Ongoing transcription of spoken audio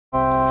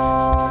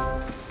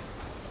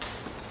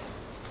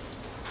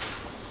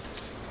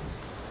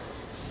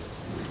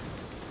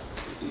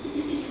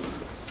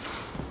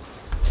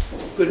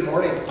Good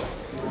morning.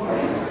 Good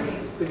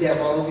morning. Good to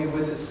have all of you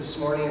with us this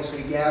morning as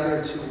we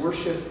gather to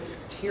worship,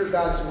 to hear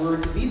God's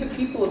word, to be the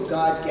people of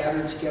God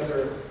gathered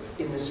together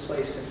in this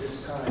place at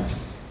this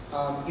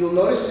time. You'll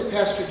notice that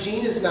Pastor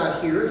Gene is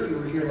not here. If you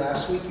were here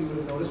last week, you would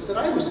have noticed that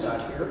I was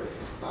not here.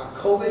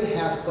 COVID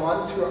have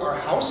gone through our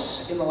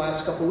house in the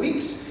last couple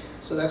weeks,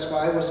 so that's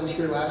why I wasn't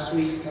here last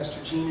week. Pastor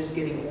Gene is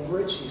getting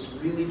over it. She's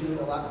really doing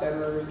a lot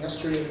better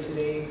yesterday and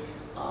today,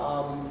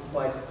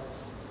 but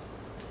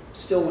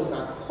still was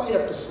not quite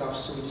up to snuff,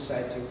 so we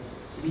decided to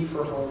leave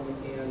her home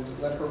and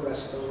let her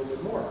rest a little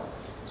bit more.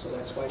 So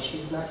that's why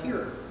she's not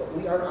here, but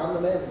we are on the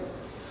mend.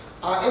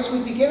 As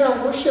we begin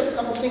our worship, a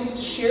couple things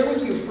to share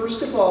with you.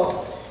 First of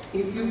all,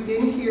 if you've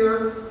been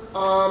here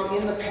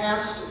in the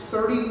past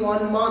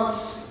 31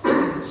 months,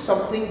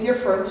 something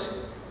different,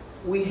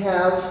 we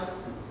have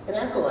an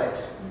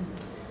acolyte.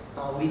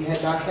 We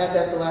had not had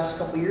that the last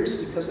couple of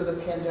years because of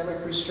the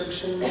pandemic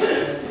restrictions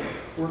and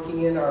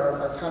working in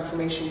our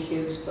confirmation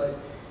kids, but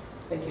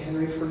thank you,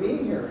 Henry, for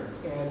being here.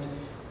 And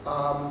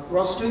we're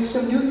also doing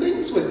some new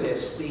things with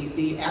this.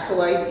 The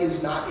acolyte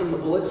is not in the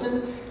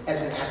bulletin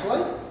as an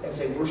acolyte,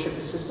 as a worship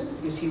assistant,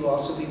 because he will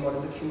also be one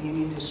of the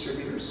communion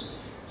distributors.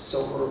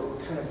 So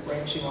we're kind of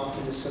branching off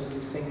into some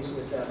new things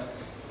with them.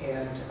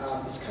 And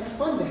it's kind of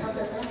fun to have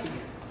that back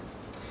again.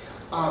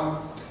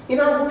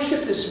 In our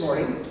worship this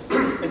morning,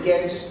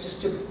 again,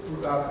 just to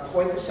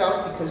point this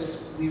out,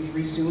 because we've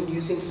resumed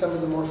using some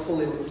of the more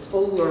fuller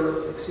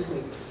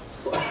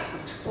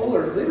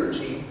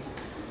liturgy.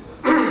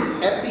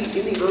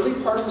 In the early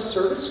part of the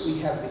service, we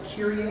have the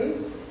Kyrie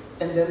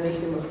and then the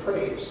hymn of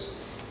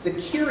praise. The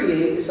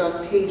Kyrie is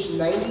on page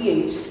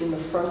 98 in the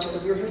front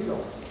of your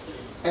hymnal.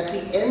 At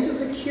the end of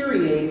the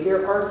Kyrie,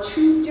 there are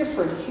two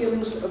different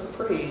hymns of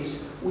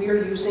praise. We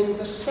are using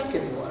the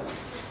second one,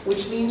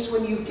 which means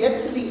when you get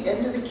to the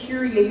end of the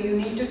Kyrie, you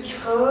need to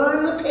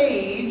turn the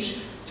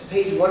page to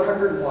page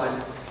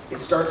 101. It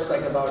starts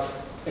like about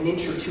an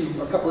inch or two,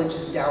 or a couple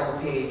inches down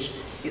the page,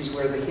 is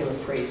where the hymn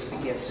of praise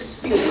begins. So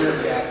just be aware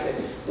of that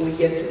when we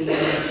get to the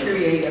end of the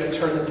Kyrie, you got to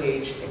turn the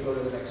page and go to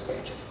the next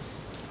page.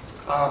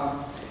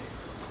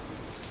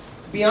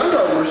 Beyond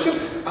our worship,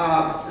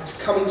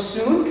 it's coming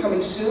soon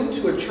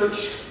to a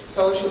church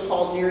fellowship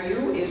hall near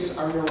you is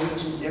our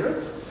Norwegian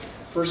dinner.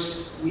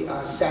 First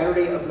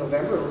Saturday of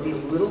November. It'll be a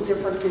little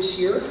different this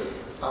year.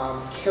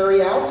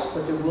 Carry-outs,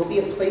 but there will be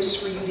a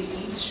place for you to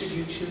eat should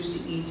you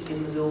choose to eat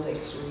in the building.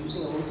 So we're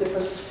using a little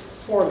different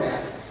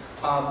format.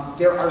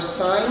 There are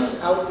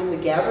signs out in the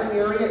gathering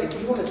area. If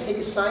you want to take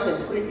a sign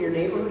and put it in your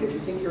neighborhood, if you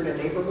think you're in a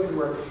neighborhood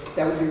where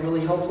that would be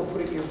really helpful,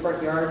 put it in your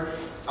front yard.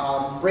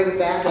 Bring it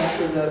back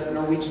after the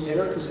Norwegian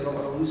dinner because we don't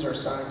want to lose our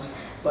signs.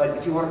 But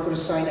if you want to put a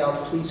sign out,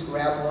 please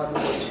grab one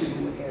or two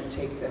and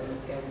take them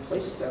and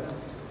place them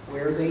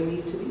where they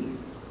need to be.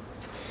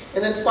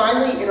 And then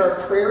finally, in our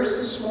prayers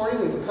this morning,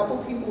 we have a couple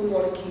people we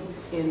want to keep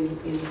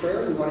in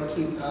prayer. We want to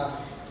keep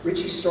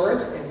Richie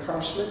Storant and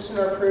Carl Schmitz in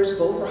our prayers.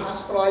 Both were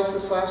hospitalized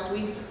this last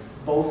week.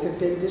 Both have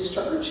been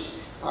discharged.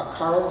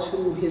 Carl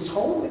to his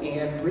home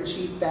and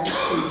Richie back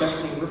to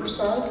Bethany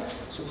Riverside.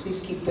 So please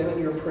keep them in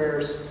your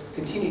prayers.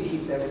 Continue to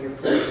keep them in your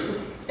prayers.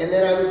 And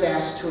then I was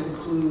asked to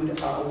include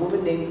a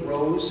woman named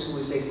Rose, who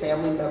is a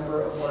family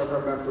member of one of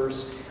our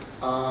members.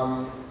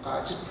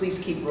 Just please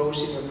keep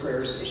Rose in your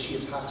prayers as she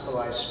is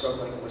hospitalized,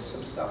 struggling with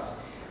some stuff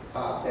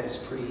that is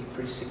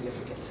pretty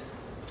significant.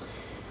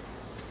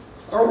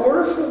 Our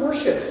order for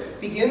worship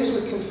begins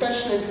with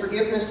confession and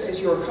forgiveness. As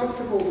you are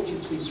comfortable, would you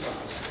please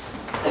rise?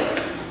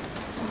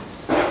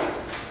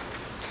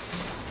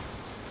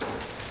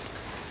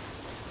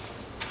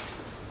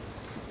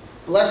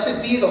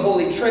 Blessed be the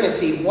Holy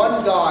Trinity,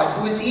 one God,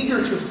 who is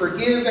eager to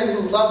forgive and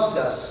who loves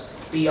us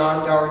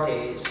beyond our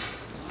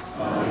days.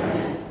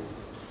 Amen.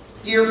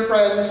 Dear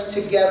friends,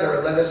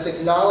 together let us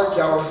acknowledge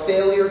our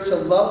failure to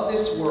love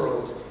this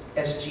world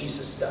as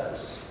Jesus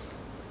does.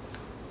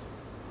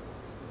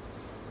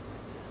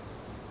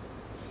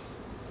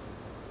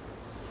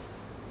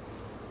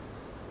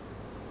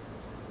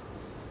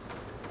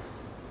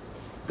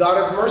 God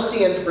of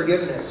mercy and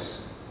forgiveness,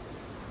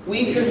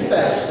 we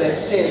confess that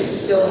sin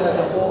still has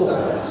a hold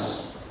on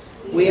us.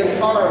 We have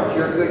harmed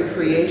your good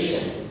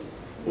creation.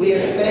 We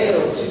have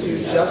failed to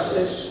do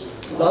justice,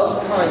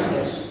 love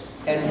kindness,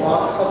 and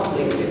walk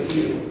humbly with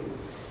you.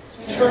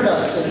 Turn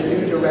us in a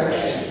new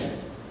direction.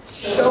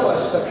 Show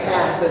us the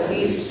path that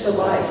leads to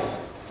life.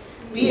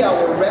 Be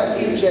our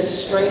refuge and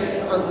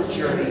strength on the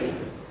journey.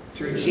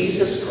 Through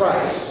Jesus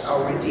Christ,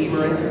 our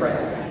Redeemer and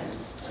friend.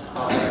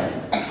 Amen.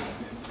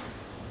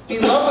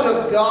 Beloved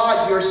of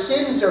God, your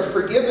sins are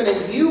forgiven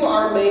and you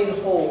are made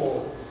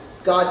whole.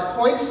 God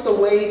points the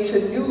way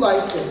to new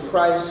life in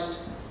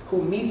Christ,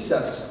 who meets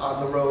us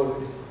on the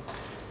road.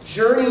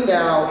 Journey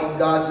now in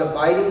God's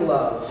abiding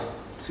love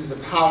through the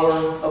power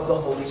of the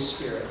Holy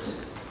Spirit.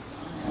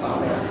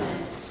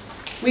 Amen.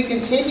 We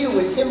continue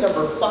with hymn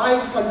number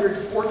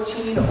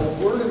 514, A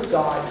Word of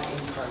God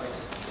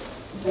Incarnate.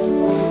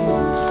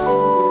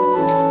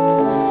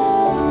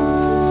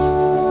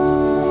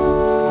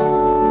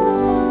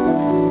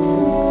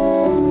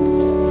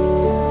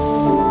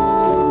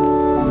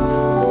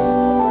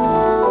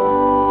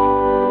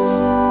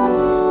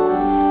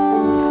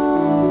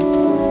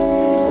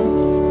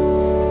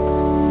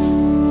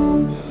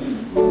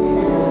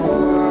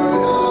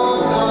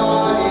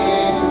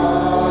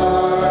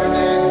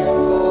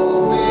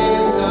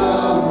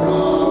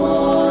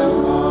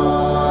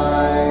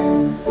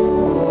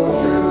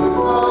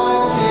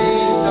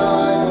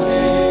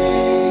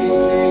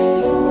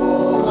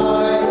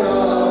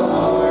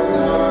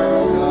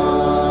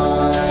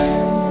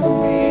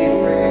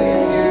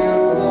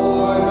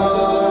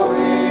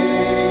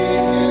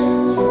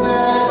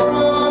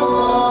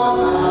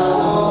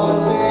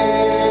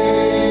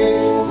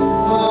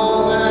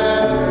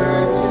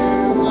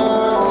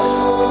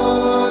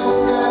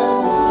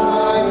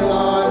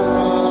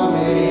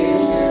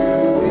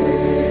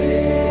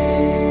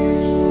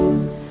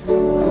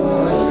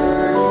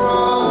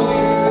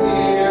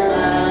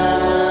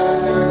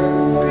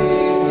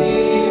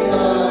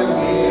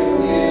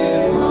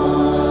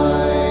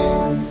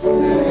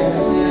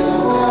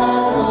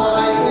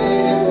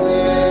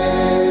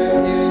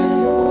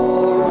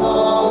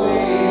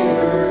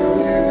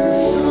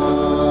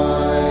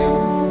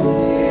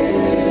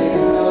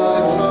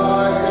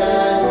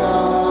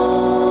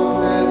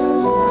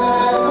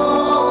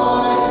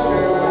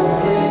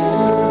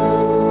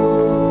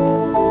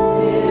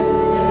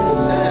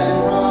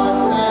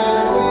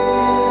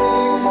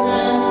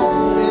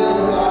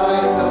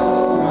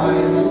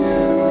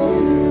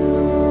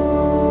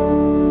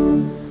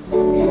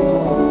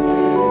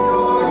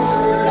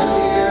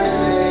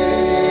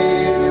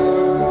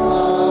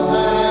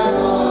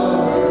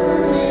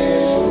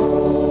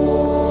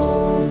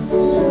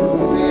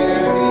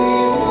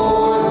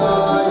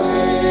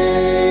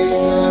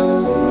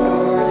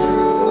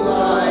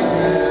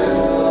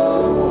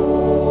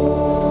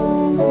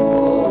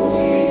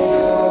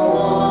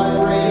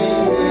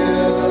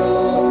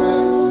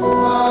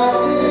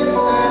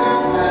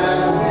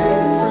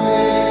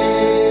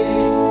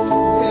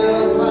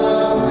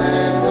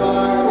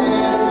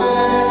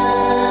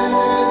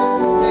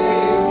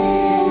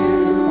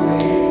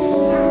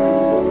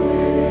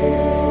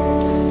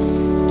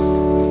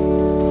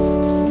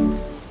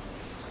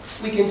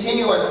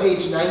 continue on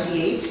page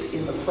 98,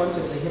 in the front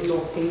of the hymnal,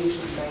 page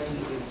 98.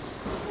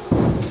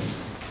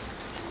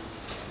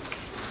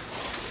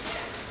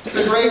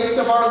 The grace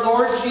of our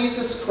Lord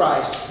Jesus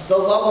Christ, the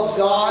love of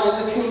God,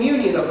 and the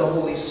communion of the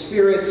Holy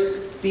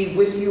Spirit be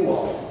with you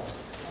all.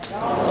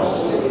 And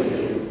also with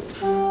you.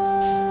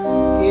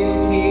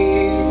 In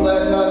peace,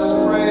 let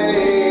us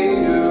pray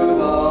to the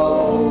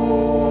Lord.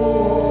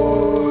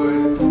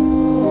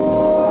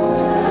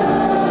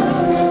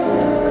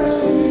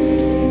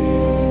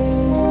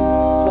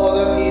 For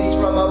the peace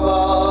from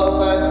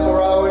above and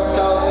for our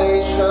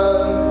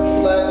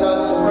salvation, let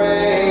us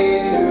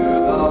pray to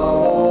the Lord.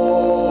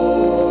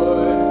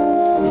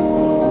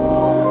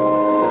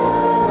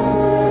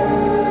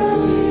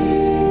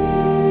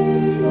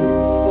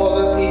 For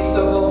the peace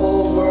of the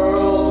whole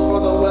world, for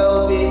the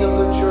well-being of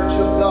the Church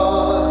of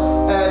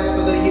God, and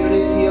for the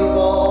unity of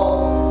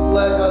all,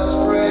 let us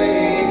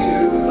pray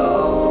to the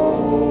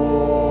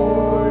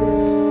Lord.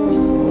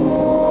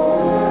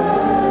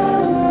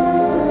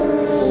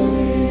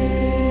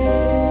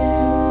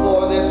 For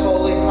this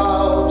holy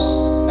house,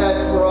 and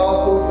for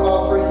all who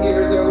offer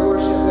here their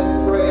worship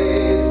and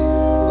praise,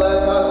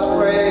 let us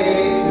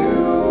pray to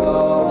the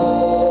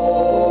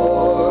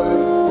Lord.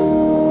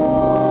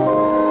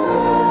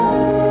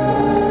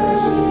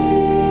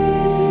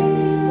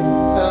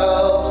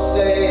 Help,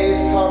 save,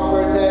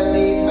 comfort, and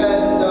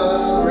defend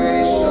us,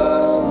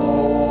 gracious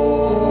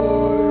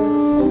Lord.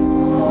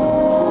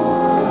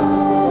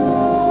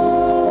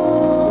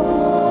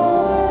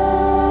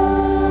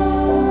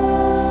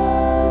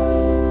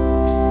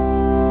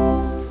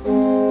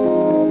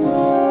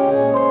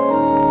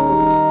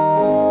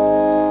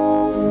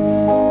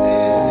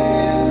 This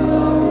is the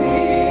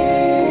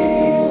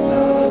feast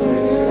of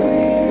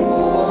victory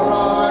for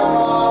our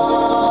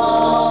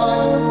God.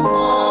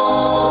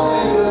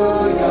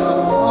 Alleluia,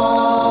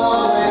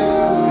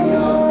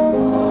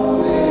 alleluia,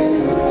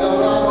 alleluia,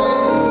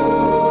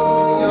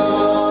 alleluia.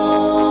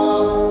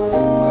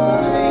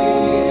 Worthy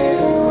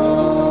is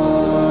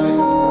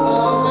Christ, the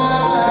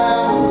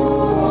Lamb who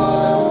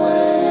was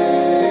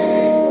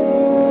slain.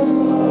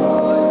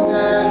 Blood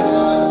set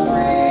us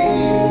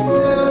free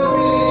to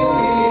be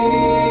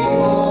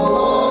people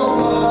of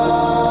God.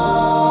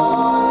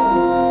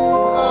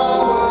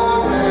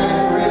 Power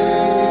and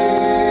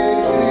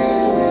riches,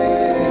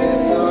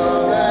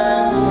 wisdom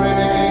and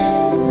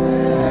strength,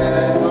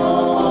 and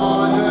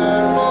honor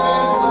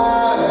and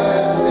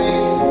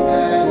blessing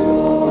and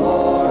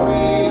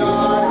glory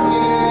are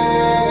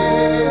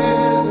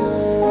His.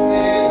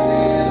 This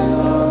is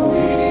the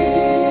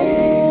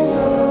feast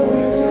of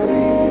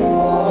victory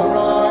for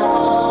our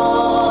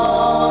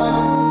God.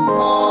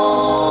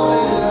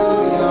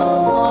 Alleluia,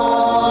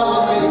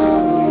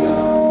 alleluia,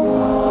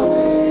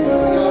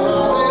 alleluia,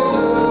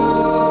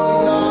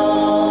 alleluia.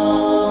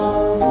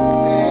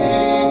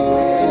 Sing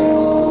with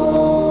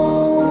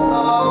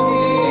all the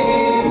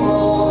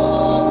people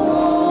of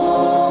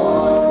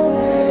God,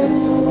 and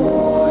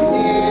join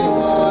in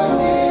the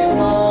hymn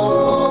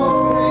of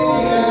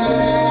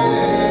creation.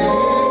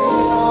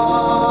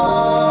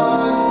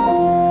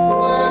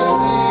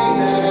 Blessing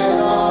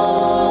and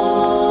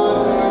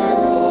honor,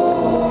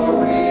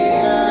 glory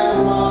and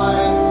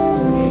might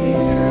be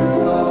to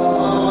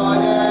God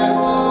and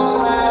the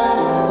Lamb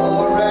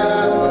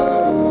forever.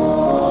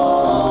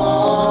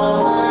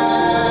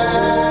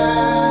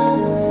 Amen.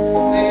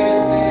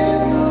 This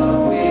is the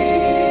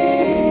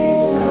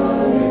feast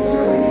of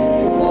victory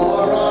for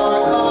our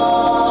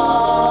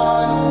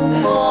God.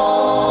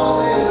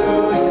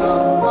 Alleluia,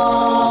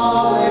 alleluia,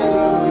 alleluia,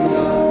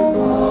 alleluia.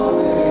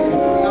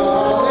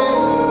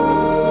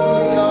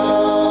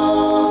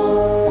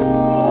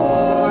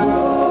 Lord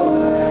of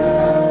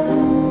Lamb,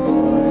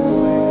 Lord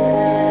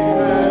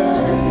slain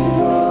has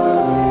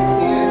begun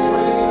His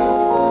reign.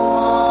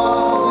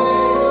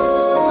 Alleluia.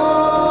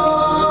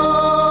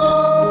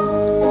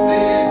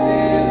 This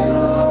is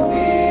the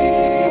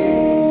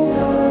feast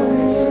of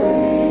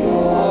victory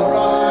for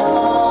our God.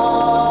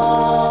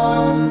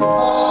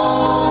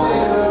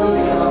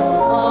 Alleluia,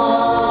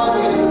 alleluia,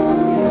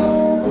 alleluia,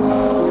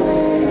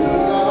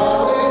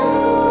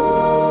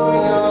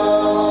 alleluia.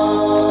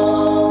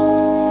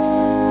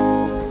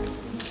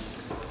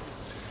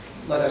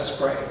 Let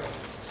us pray.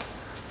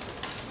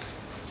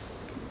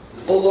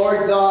 O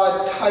Lord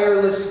God,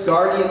 tireless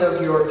guardian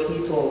of your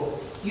people,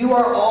 you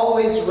are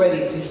always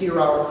ready to hear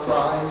our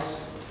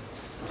cries.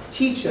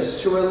 Teach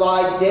us to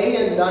rely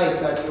day and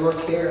night on your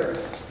care.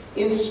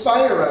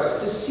 Inspire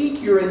us to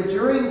seek your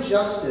enduring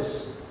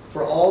justice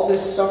for all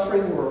this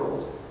suffering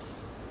world.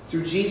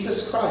 Through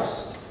Jesus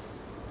Christ,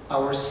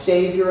 our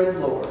Savior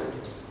and Lord.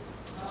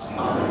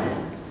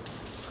 Amen.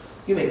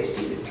 You may be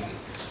seated.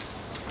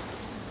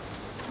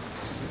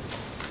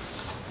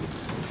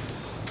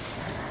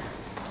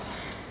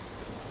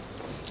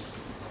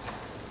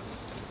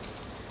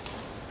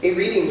 A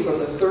reading from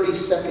the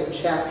 32nd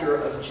chapter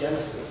of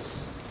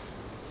Genesis.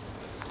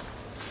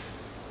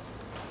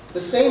 The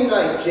same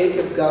night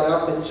Jacob got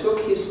up and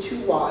took his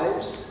 2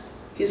 wives,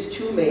 his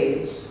 2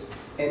 maids,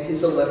 and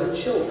his 11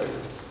 children,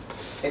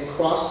 and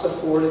crossed the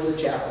ford of the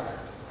Jabbok.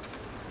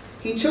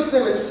 He took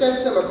them and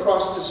sent them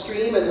across the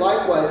stream, and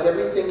likewise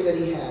everything that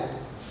he had.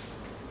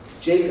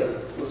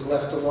 Jacob was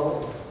left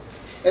alone,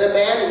 and a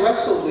man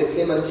wrestled with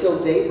him until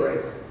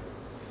daybreak.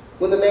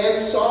 When the man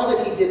saw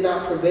that he did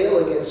not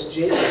prevail against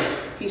Jacob,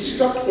 he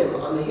struck him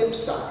on the hip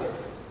socket,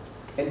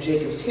 and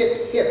Jacob's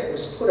hip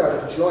was put out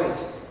of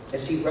joint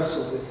as he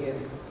wrestled with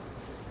him.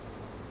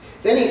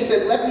 Then he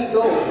said, "Let me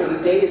go, for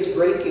the day is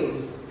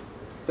breaking."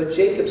 But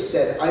Jacob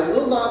said, "I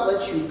will not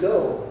let you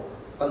go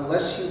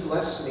unless you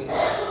bless me."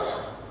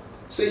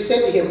 So he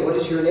said to him, "What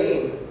is your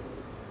name?"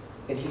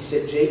 And he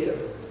said, "Jacob."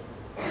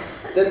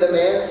 Then the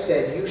man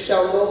said, "You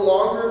shall no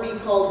longer be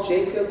called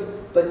Jacob,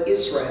 but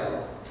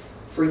Israel,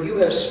 for you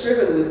have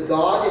striven with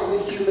God and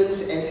with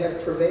humans and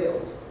have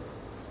prevailed."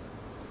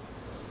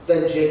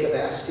 Then Jacob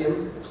asked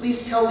him,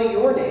 "Please tell me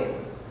your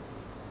name."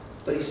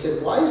 But he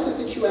said, "Why is it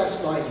that you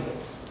ask my name?"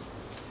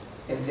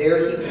 And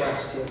there he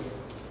blessed him.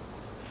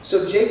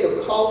 So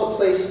Jacob called the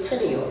place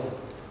Peniel,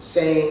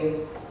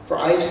 saying, "For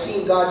I have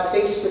seen God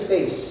face to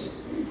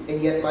face,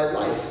 and yet my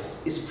life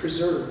is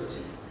preserved."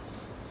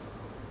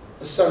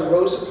 The sun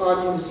rose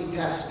upon him as he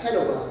passed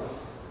Penuel,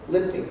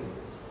 limping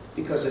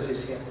because of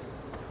his hip.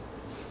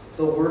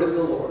 The word of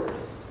the Lord.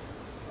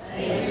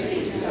 Thanks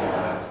be to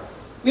God.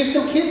 We have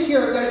some kids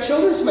here. I've got a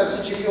children's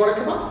message if you want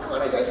to come up. Come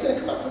on, are you guys going to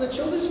come up for the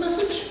children's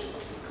message?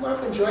 Come on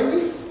up and join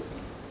me.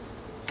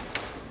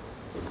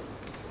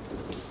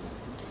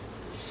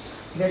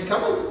 You guys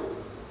coming?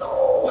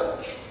 No.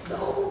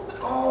 No.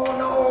 Oh,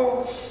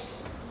 no.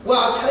 Well,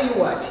 I'll tell you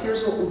what.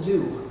 Here's what we'll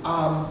do.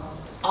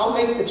 I'll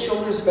make the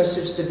children's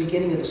message the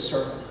beginning of the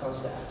sermon.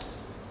 How's that?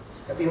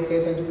 That be okay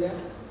if I do that?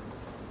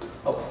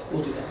 Okay,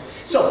 we'll do that.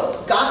 So,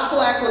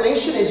 gospel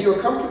acclamation. As you're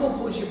comfortable,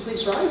 would you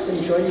please rise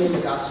and join me in the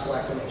gospel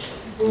acclamation?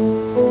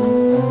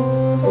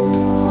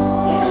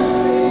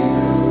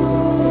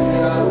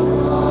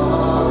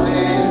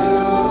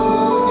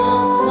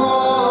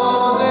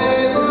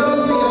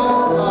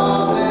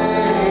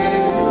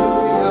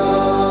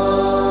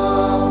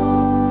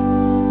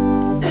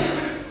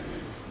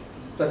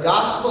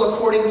 Gospel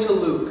according to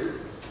Luke.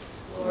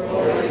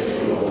 Glory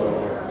to you,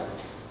 Lord.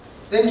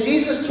 Then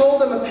Jesus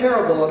told them a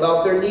parable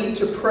about their need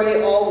to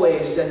pray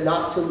always and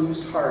not to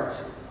lose heart.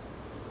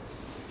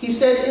 He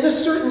said, "In a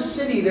certain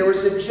city there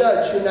was a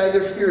judge who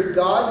neither feared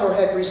God nor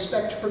had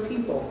respect for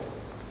people.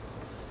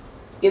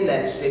 In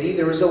that city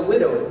there was a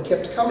widow who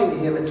kept coming to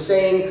him and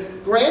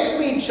saying, 'Grant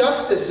me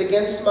justice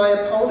against my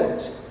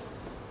opponent.'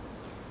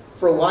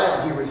 For a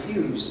while he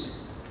refused,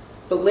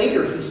 but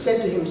later he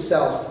said to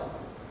himself,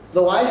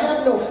 'Though I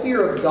have no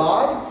fear of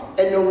God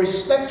and no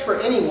respect for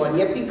anyone,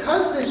 yet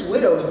because this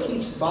widow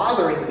keeps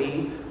bothering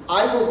me,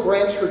 I will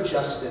grant her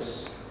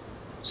justice,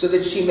 so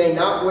that she may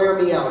not wear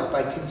me out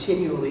by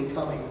continually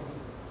coming.'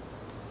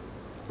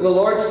 And the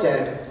Lord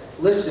said,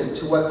 'Listen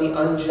to what the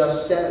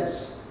unjust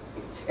says.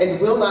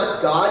 And will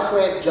not God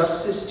grant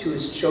justice to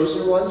his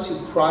chosen ones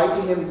who cry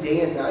to him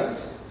day and night?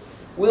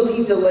 Will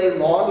he delay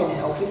long in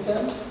helping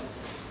them?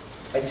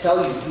 I tell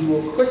you, he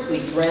will quickly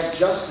grant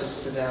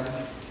justice to them.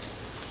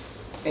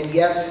 And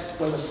yet,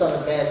 when the Son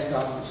of Man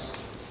comes,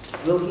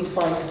 will he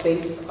find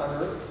faith on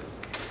earth?'"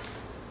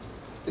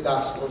 The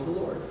Gospel of the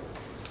Lord.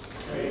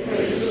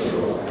 Praise to you,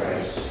 Lord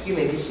Christ. You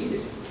may be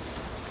seated.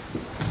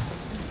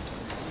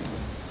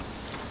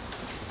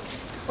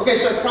 Okay,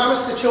 so I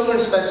promised the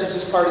children's message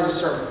as part of the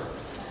sermon.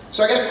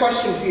 So I got a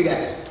question for you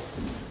guys.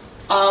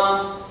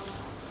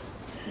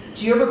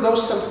 Do you ever go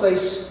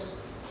someplace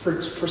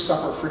for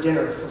supper, for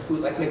dinner, for food,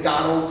 like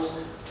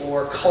McDonald's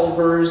or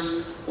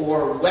Culver's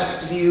or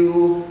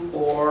Westview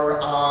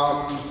or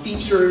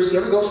Features? You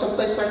ever go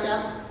someplace like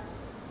that?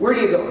 Where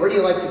do you go? Where do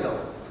you like to go?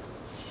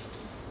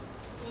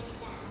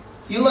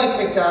 You like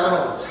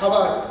McDonald's. How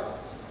about,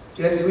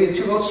 do we have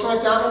 2 votes for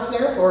McDonald's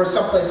there or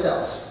someplace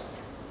else?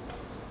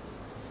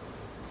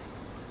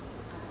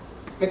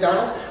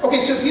 McDonald's? Okay,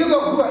 so if you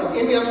go,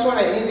 anybody else want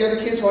to, any of the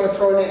other kids want to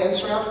throw an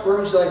answer out? Where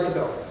would you like to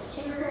go?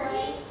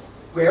 Chick-fil-A.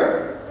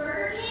 Where?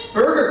 Burger King.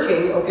 Burger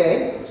King,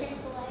 okay.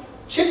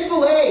 Chick-fil-A.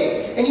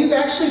 Chick-fil-A. And you've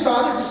actually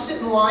bothered to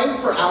sit in line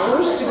for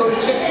hours to go to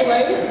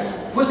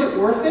Chick-fil-A? Was it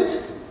worth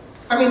it?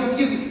 I mean,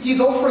 do you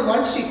go for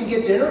lunch so you can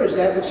get dinner? Is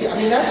that what you, I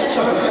mean, that's what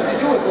you always have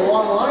to do with the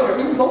long line. Or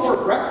even go for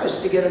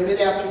breakfast to get a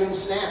mid-afternoon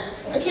snack.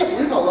 I can't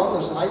believe how long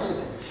those lines have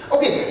been.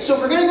 Okay, so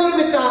if we're going to go to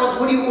McDonald's,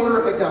 what do you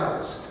order at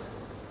McDonald's?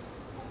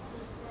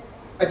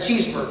 A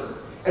cheeseburger.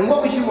 And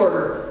what would you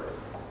order?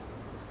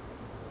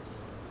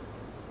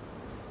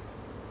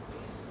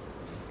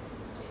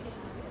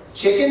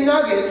 Chicken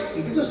nuggets.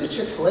 You get those at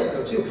Chick-fil-A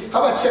though too.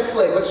 How about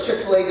Chick-fil-A? What's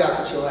Chick-fil-A got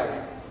that you like?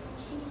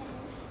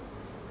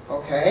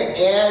 Okay,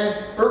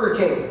 and Burger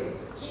King.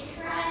 Chicken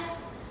fries.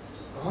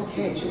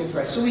 Okay, chicken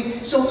fries. So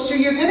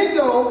you're gonna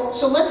go.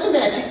 So let's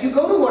imagine you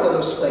go to one of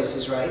those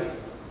places, right?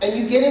 And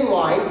you get in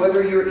line,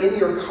 whether you're in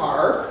your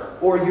car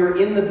or you're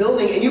in the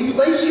building, and you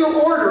place your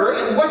order.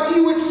 And what do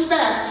you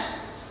expect?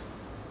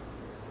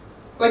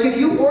 Like if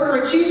you order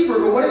a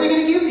cheeseburger, what are they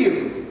going to give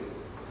you?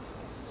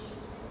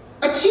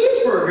 A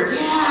cheeseburger.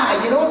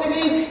 Yeah, you know if they're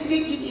going to,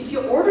 if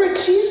you order a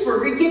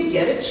cheeseburger, you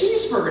get a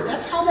cheeseburger.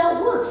 That's how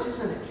that works,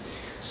 isn't it?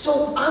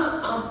 So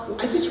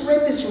I just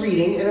read this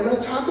reading, and I'm going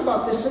to talk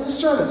about this in the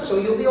sermon, so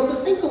you'll be able to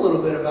think a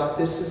little bit about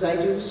this as I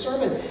do the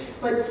sermon.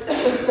 But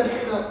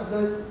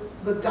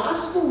the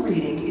gospel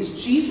reading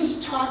is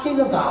Jesus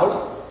talking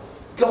about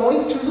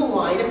going through the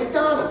line at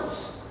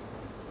McDonald's,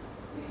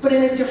 but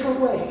in a different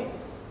way.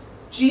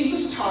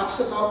 Jesus talks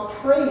about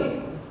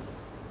praying,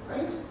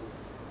 right?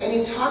 And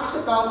he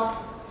talks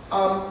about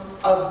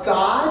a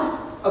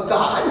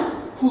God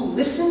who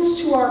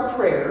listens to our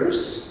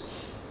prayers.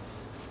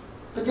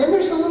 But then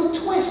there's a little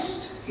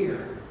twist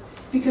here.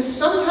 Because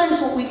sometimes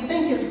what we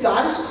think is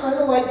God is kind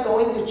of like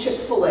going to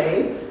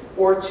Chick-fil-A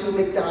or to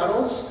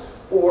McDonald's,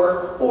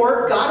 or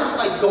God is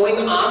like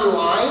going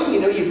online. You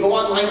know, you go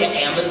online to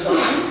Amazon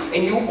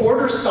and you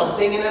order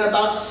something, and in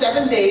about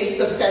 7 days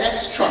the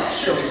FedEx truck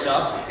shows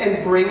up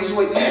and brings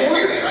what you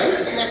ordered, right?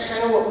 Isn't that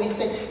kind of what we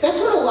think? That's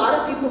what a lot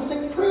of people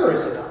think prayer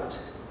is about.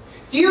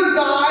 Dear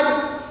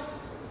God,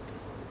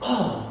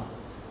 oh,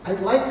 I'd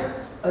like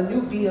a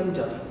new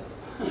BMW.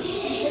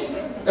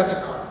 That's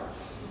a car.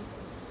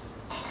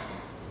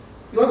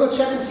 You want to go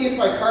check and see if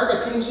my car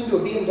got changed into a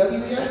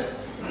BMW yet?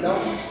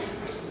 No?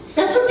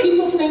 That's what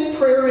people think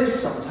prayer is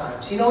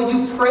sometimes. You know,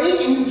 you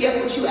pray and you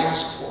get what you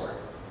ask for.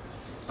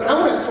 But I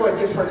want to throw a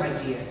different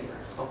idea here,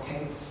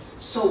 okay?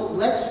 So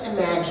let's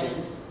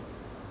imagine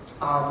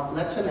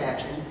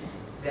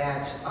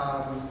that,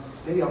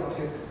 maybe I'll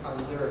pick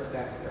on Lyric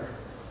back there.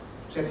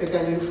 Should I pick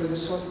on you for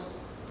this one?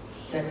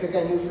 Can I pick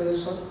on you for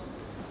this one?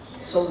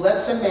 So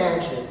let's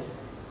imagine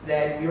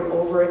that you're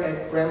over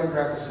at Grandma and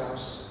Grandpa's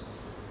house,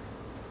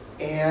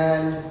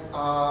 and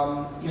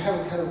you're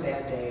having kind of a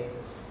bad day,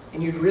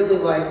 and you'd really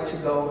like to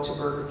go to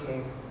Burger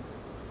King.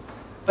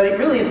 But it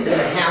really isn't going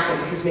to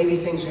happen because maybe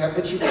things are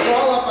happening. But you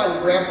crawl up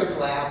on Grandpa's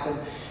lap and,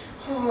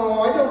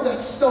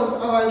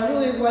 I'd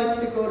really like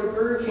to go to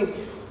Burger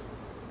King.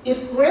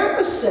 If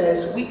Grandpa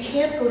says we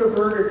can't go to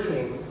Burger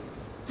King,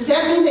 does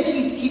that mean that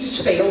he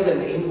just failed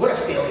and what a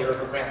failure of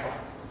a grandpa?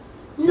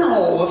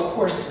 No, of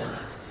course not.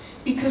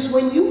 Because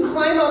when you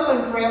climb up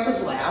on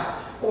Grandpa's lap,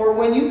 or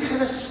when you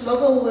kind of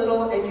snuggle a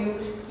little and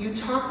you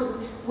talk with,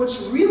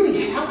 what's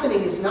really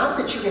happening is not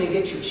that you're going to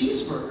get your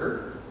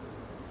cheeseburger.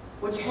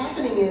 What's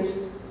happening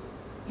is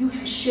you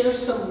share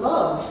some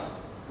love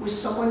with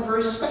someone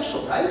very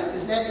special, right?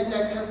 Isn't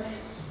that kind of,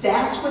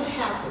 that's what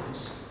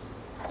happens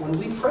when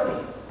we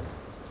pray.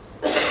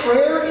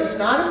 Prayer is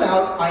not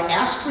about, I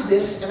ask for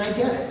this and I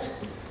get it.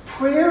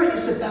 Prayer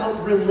is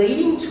about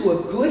relating to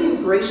a good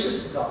and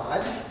gracious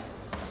God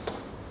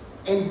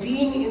and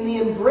being in the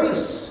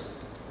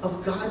embrace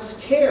of God's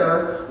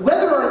care,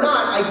 whether or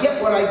not I get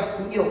what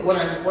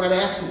I'm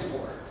asking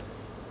for.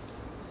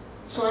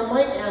 So I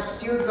might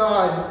ask, dear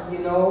God,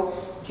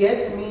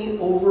 get me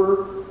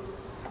over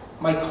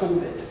my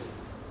COVID.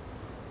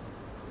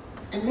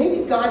 And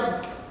maybe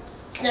God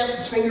snaps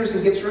his fingers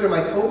and gets rid of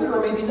my COVID,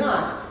 or maybe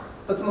not.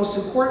 But the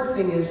most important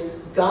thing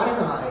is God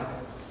and I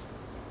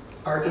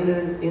are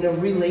in a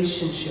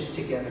relationship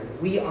together.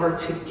 We are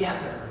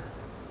together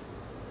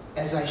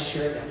as I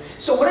share that.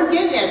 So what I'm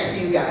getting at for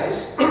you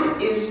guys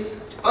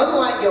is,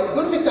 unlike,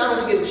 go to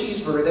McDonald's and get a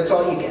cheeseburger, that's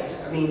all you get.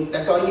 I mean,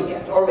 that's all you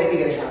get. Or maybe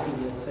get a Happy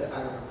Meal with it,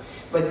 I don't know.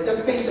 But that's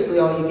basically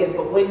all you get.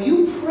 But when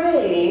you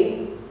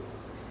pray,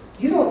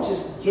 you don't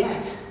just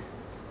get,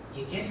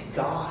 you get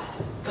God.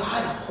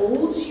 God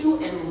holds you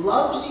and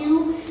loves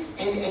you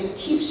and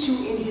keeps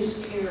you in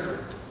his care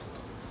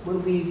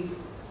when we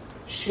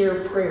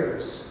share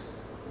prayers,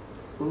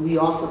 when we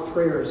offer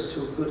prayers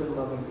to a good and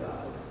loving God.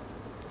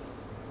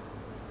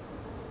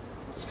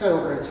 That's kind of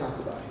what we're going to talk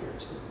about here,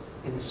 too,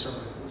 in the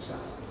sermon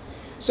itself.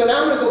 So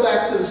now I'm going to go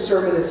back to the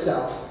sermon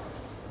itself.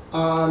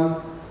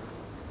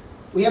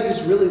 We have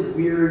this really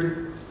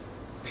weird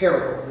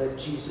parable that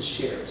Jesus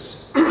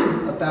shares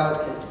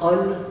about an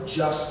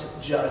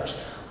unjust judge.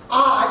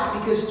 Odd,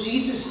 because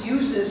Jesus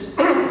uses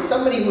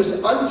somebody who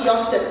is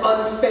unjust and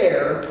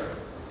unfair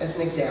as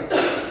an example.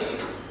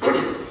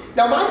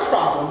 Now, my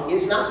problem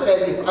is not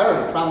that I don't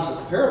have problems with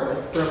the parable.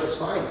 The parable's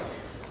fine.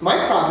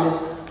 My problem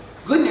is,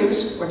 good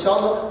news, we're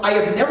telling them, I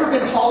have never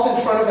been hauled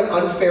in front of an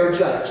unfair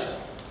judge.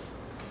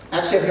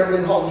 Actually, I've never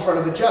been hauled in front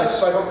of a judge,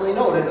 so I don't really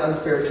know what an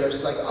unfair judge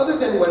is like, other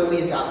than when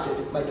we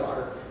adopted my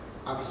daughter.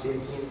 Obviously,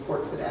 I'd be in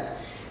court for that.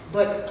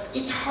 But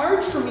it's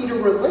hard for me to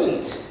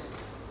relate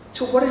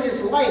to what it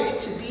is like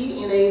to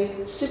be in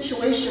a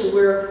situation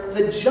where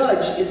the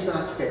judge is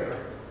not fair.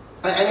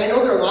 And I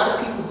know there are a lot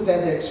of people who've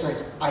had that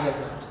experience. I have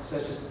not, so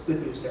that's just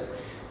good news there.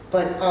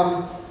 But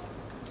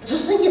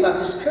just thinking about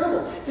this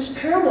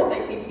parable,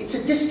 it's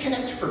a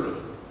disconnect for me.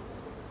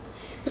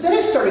 But then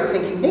I started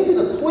thinking, maybe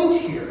the point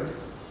here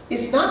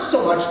is not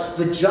so much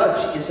the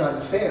judge is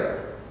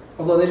unfair,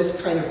 although that is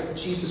kind of,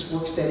 Jesus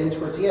works that in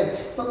towards the end.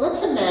 But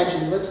let's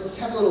imagine, let's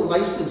have a little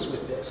license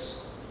with this.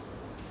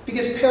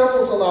 Because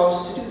parables allow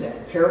us to do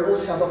that.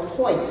 Parables have a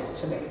point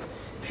to make.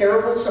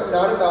 Parables are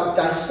not about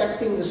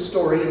dissecting the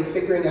story and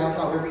figuring out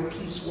how every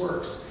piece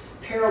works.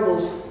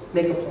 Parables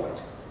make a point.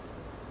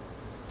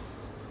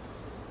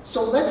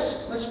 So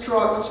let's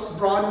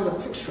broaden the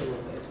picture a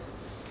little bit.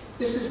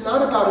 This is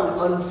not about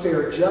an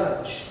unfair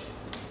judge.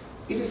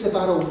 It is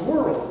about a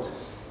world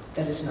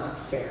that is not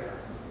fair?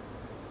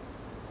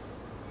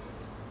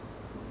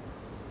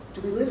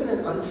 Do we live in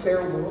an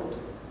unfair world?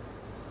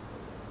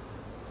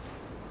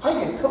 I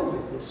had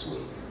COVID this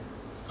week.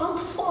 I'm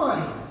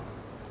fine.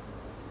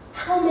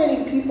 How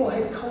many people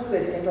had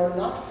COVID and are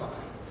not fine?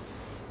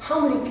 How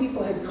many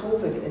people had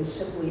COVID and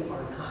simply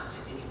are not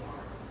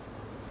anymore?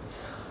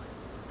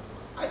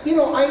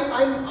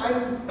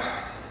 I'm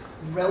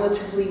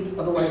relatively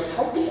otherwise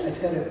healthy. I've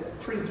had a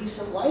pretty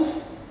decent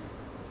life.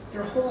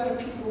 There are a whole lot of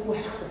people who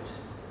haven't.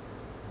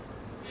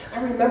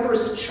 I remember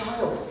as a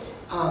child,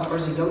 or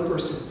as a young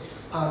person,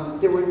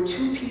 there were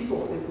two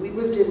people. We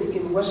lived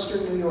in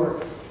Western New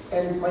York,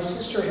 and my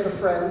sister had a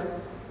friend,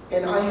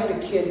 and I had a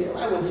kid.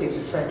 I wouldn't say he was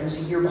a friend, he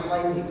was a year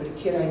behind me, but a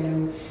kid I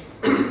knew.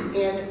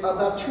 And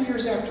about 2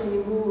 years after we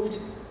moved,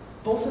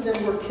 both of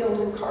them were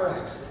killed in car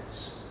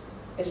accidents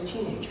as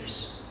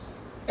teenagers.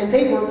 And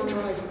they were the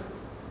driver.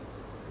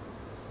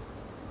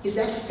 Is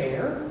that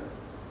fair?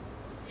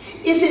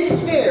 Is it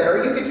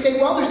fair? You could say,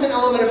 well, there's an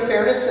element of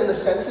fairness in the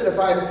sense that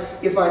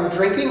if I'm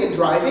drinking and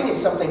driving and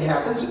something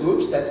happens,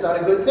 oops, that's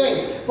not a good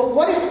thing. But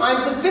what if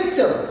I'm the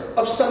victim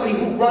of somebody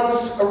who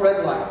runs a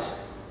red light?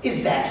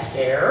 Is that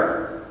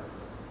fair?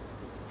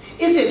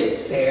 Is it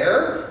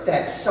fair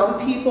that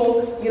some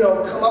people,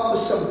 come up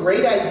with some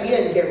great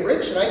idea and get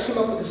rich, and I came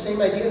up with the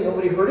same idea and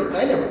nobody heard it and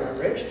I never got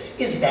rich?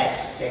 Is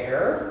that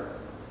fair?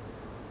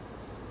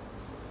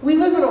 We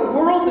live in a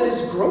world that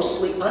is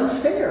grossly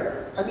unfair.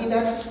 I mean,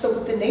 that's just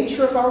the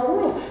nature of our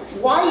world.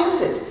 Why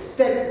is it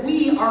that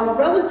we are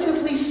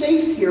relatively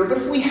safe here, but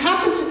if we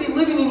happen to be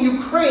living in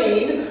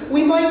Ukraine,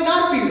 we might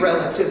not be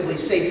relatively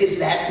safe? Is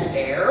that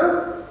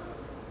fair?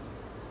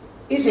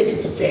 Is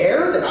it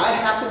fair that I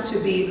happen to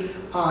be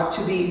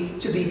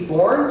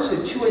born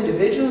to two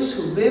individuals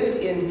who lived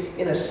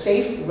in a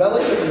safe,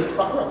 relatively,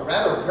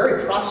 rather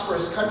very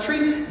prosperous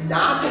country,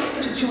 not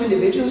to two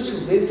individuals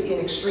who lived in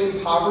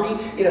extreme poverty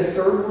in a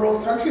third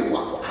world country?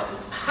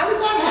 How did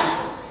that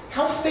happen?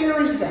 How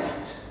fair is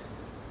that?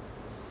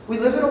 We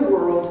live in a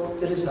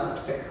world that is not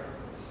fair.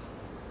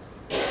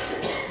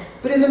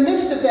 But in the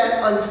midst of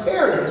that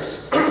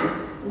unfairness,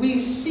 we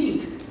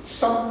seek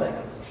something.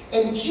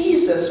 And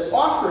Jesus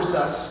offers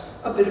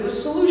us a bit of a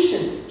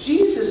solution.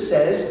 Jesus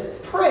says,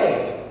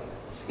 pray.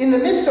 In the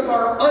midst of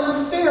our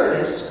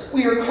unfairness,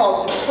 we are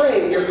called to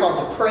pray. We are called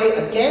to pray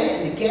again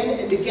and again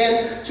and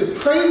again, to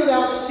pray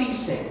without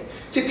ceasing,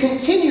 to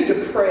continue to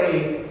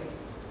pray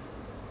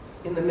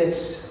in the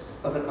midst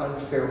of an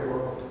unfair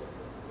world.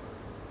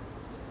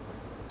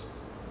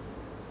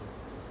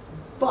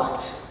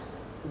 But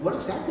what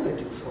is that going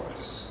to do for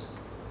us?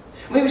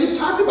 I mean, we just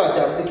talked about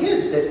that with the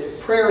kids, that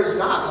prayer is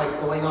not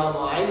like going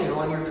online,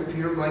 on your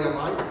computer, going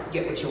online,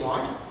 get what you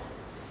want.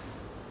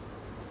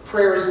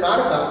 Prayer is not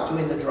about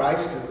doing the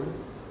drive-through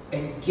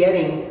and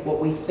getting what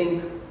we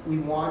think we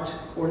want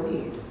or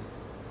need.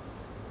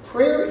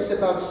 Prayer is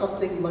about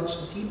something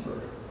much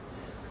deeper.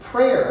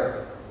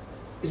 Prayer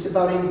is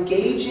about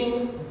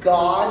engaging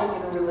God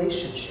in a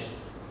relationship.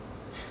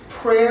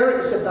 Prayer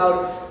is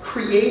about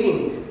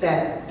creating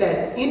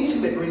that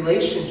intimate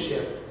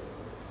relationship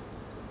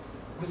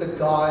with a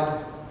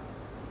God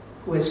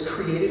who has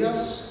created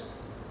us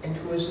and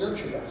who has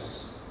nurtured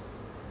us.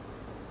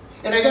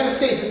 And I gotta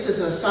say, just as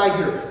an aside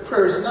here,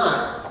 prayer is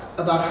not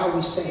about how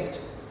we say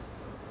it.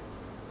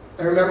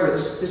 I remember,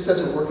 this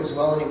doesn't work as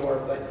well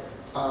anymore, but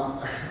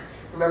I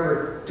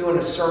remember doing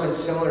a sermon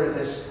similar to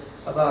this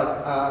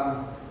about,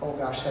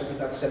 had to be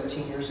about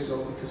 17 years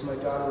ago, because my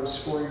daughter was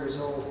 4 years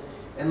old.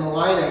 And the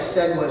line I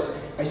said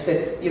was,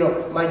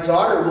 my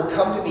daughter will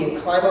come to me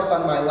and climb up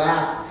on my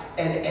lap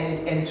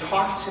and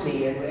talk to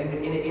me, and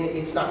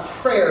it's not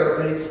prayer,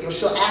 but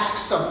she'll ask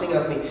something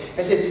of me.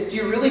 I said, do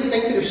you really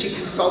think that if she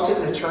consulted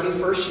an attorney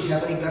first, she'd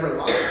have any better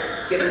luck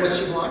getting what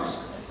she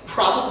wants?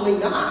 Probably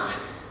not.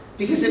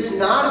 Because it's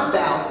not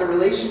about the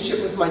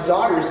relationship with my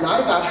daughter. It's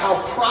not about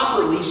how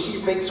properly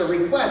she makes a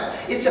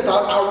request. It's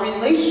about our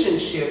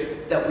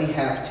relationship that we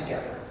have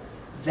together.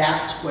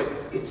 That's what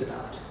it's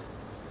about.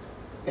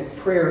 And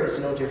prayer is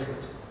no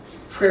different.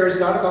 Prayer is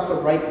not about the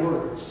right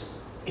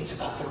words. It's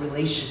about the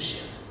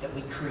relationship that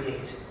we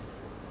create.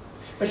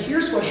 But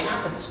here's what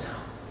happens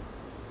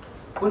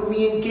now. When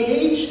we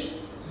engage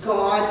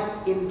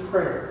God in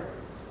prayer,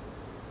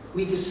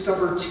 we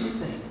discover two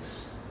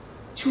things.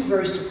 Two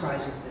very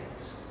surprising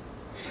things.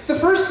 The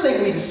first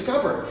thing we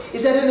discover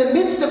is that in the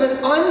midst of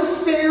an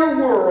unfair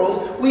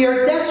world, we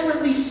are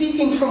desperately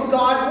seeking from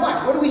God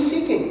what? What are we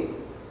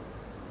seeking?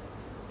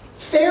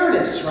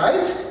 Fairness,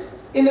 right?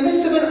 In the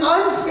midst of an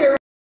unfair world,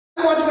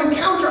 we want to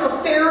encounter a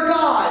fair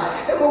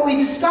God. And what we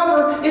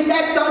discover is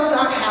that does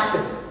not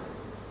happen.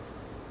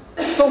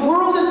 The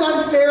world is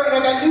unfair, and I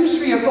got news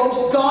for you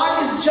folks,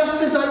 God is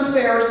just as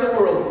unfair as the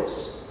world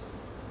is.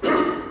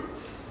 The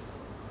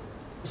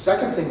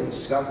second thing we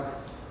discover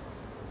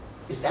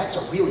is that's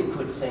a really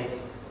good thing.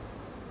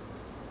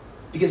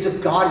 Because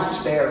if God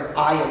is fair,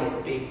 I am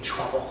in big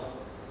trouble.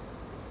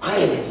 I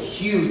am in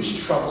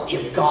huge trouble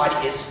if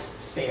God is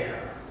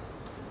fair.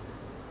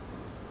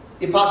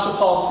 The Apostle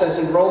Paul says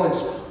in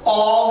Romans,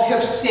 all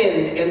have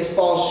sinned and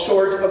fall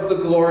short of the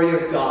glory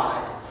of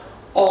God.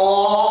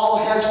 All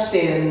have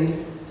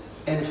sinned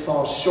and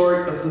fall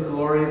short of the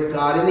glory of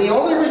God. And the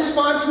only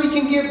response we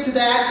can give to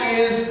that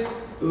is,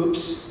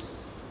 oops.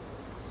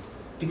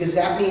 Because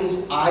that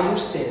means I have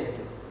sinned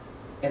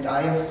and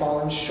I have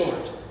fallen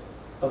short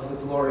of the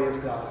glory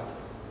of God.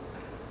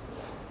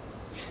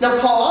 Now,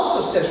 Paul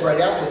also says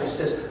right after that, he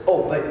says,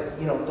 oh, but,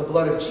 the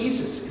blood of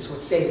Jesus is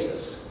what saves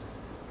us.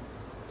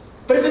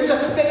 But if it's a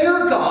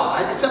fair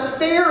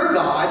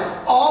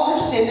God, all have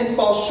sinned and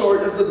fall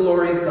short of the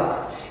glory of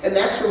God. And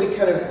that's where we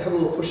kind of have a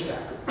little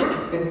pushback.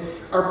 And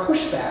our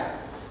pushback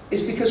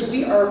is because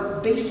we are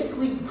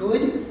basically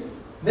good,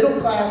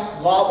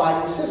 middle-class,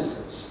 law-abiding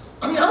citizens.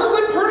 I mean, I'm a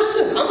good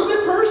person.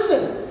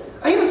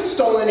 I haven't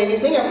stolen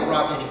anything. I haven't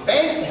robbed any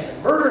banks. I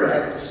haven't murdered. I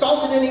haven't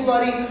assaulted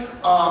anybody.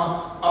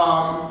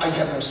 I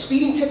have no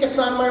speeding tickets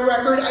on my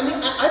record. I mean,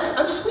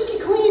 I'm squeaky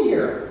clean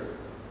here.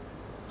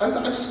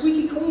 I'm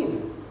squeaky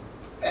clean.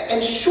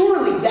 And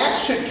surely that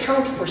should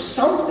count for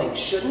something,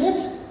 shouldn't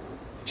it?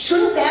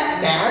 Shouldn't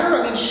that matter?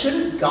 I mean,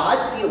 shouldn't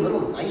God be a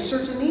little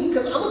nicer to me?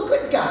 Because I'm a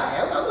good guy.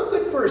 I'm a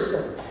good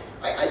person.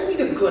 I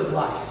lead a good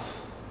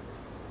life.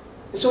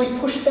 And so he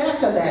pushed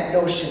back on that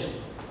notion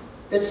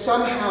that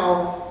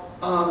somehow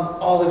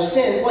all have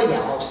sinned. Well,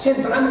 yeah, all have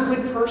sinned, but I'm a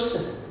good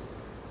person.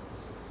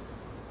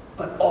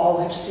 But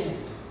all have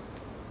sinned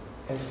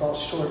and fall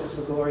short of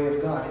the glory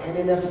of God. And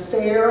in a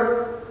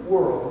fair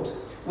world,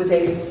 with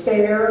a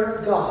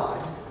fair God,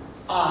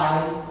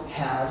 I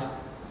have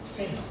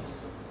failed.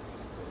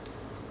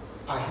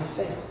 I have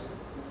failed.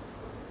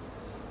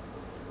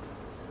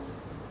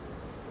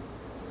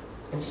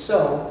 And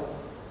so,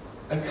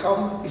 I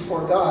come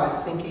before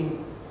God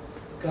thinking,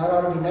 God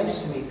ought to be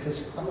nice to me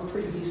because I'm a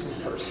pretty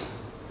decent person.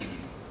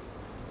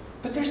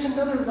 But there's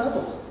another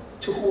level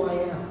to who I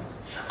am.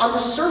 On the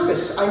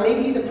surface, I may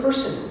be the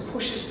person who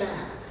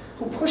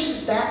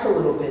pushes back a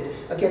little bit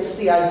against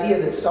the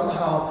idea that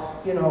somehow,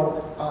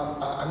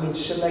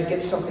 shouldn't I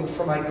get something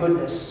for my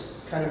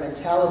goodness kind of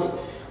mentality.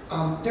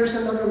 There's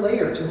another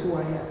layer to who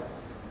I am.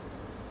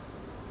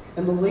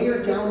 And the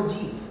layer down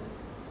deep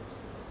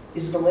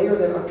is the layer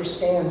that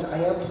understands I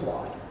am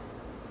flawed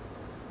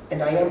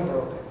and I am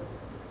broken.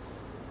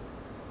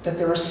 That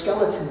there are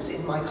skeletons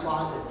in my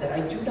closet that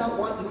I do not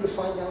want you to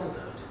find out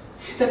about.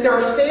 That there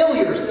are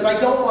failures that I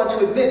don't want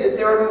to admit. That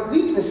there are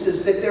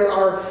weaknesses. That there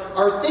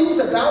are things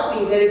about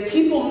me that if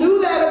people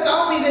knew that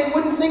about me, they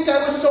wouldn't think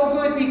I was so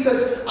good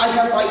because I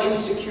have my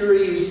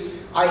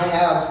insecurities. I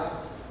have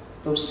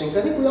those things.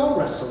 I think we all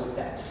wrestle with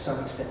that to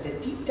some extent.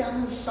 That deep down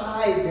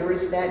inside there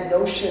is that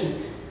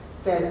notion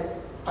that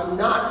I'm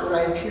not what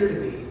I appear to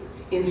be.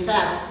 In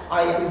fact,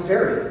 I am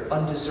very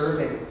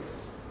undeserving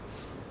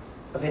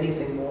of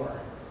anything more.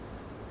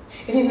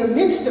 And in the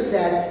midst of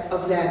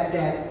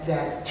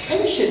that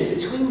tension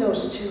between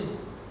those two,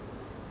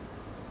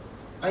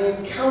 I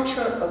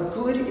encounter a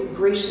good and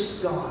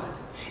gracious God.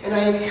 And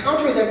I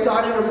encounter that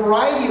God in a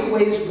variety of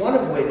ways, one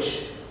of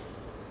which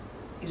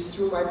is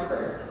through my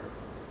prayer.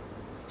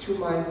 Through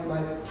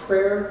my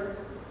prayer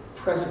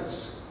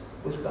presence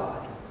with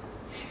God.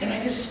 And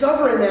I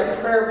discover in that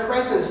prayer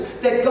presence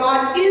that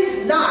God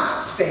is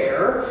not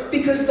fair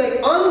because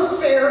the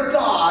unfair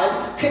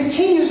God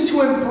continues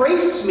to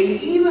embrace me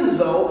even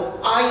though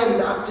I am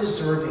not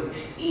deserving.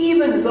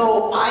 Even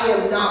though I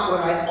am not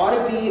what I ought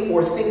to be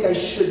or think I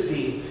should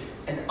be.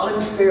 An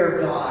unfair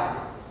God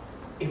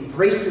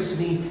embraces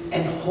me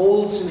and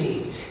holds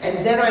me.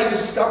 And then I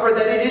discover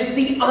that it is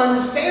the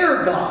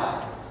unfair God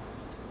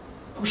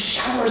who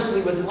showers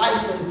me with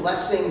life and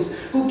blessings,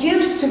 who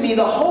gives to me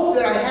the hope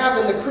that I have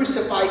in the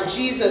crucified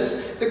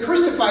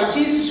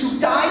Jesus who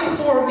died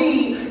for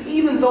me,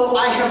 even though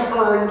I have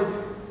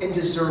earned and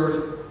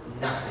deserve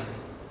nothing.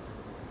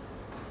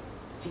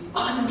 The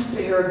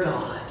unfair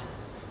God,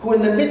 who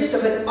in the midst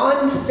of an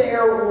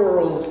unfair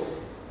world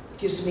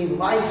gives me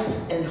life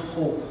and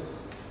hope,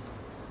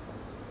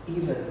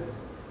 even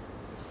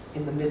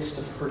in the midst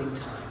of hurting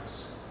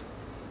times.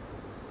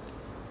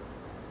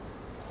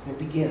 And it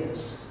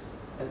begins,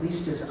 at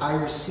least as I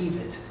receive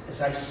it,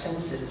 as I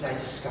sense it, as I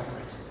discover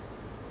it,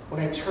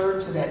 when I turn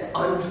to that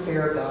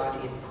unfair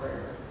God in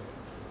prayer.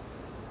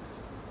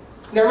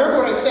 Now remember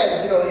what I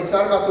said, it's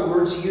not about the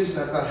words you use,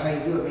 not about how you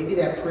do it. Maybe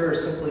that prayer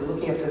is simply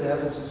looking up to the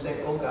heavens and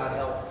saying, oh God,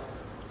 help.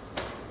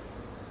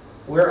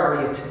 Where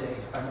are you today?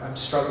 I'm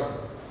struggling.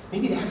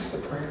 Maybe that's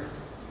the prayer.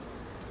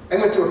 I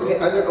went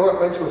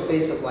through a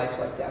phase of life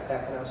like that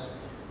back when I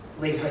was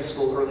late high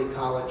school, early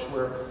college,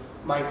 where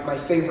my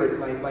favorite,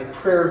 my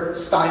prayer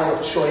style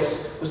of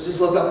choice was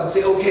just look up and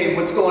say, okay,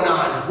 what's going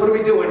on? What are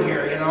we doing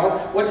here,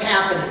 What's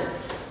happening?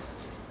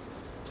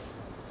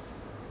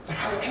 But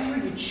however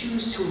you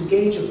choose to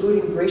engage a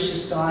good and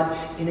gracious God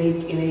in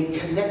a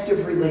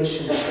connective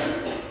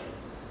relationship,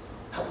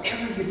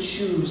 however you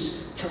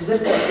choose to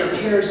lift up your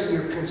cares and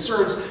your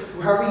concerns,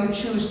 however you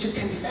choose to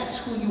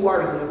confess who you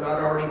are, even though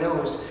God already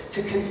knows,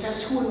 to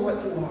confess who and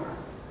what you are,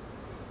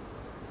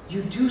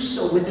 you do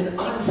so with an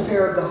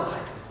unfair God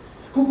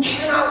who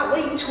cannot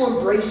wait to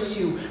embrace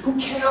you, who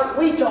cannot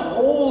wait to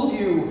hold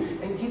you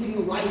and give you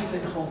life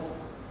and hope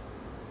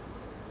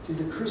through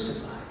the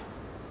crucified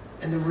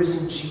and the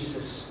risen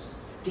Jesus,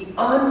 the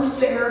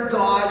unfair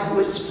God who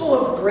is full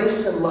of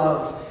grace and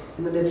love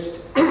in the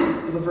midst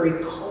of a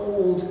very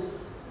cold,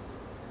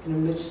 in the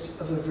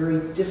midst of a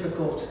very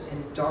difficult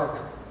and dark,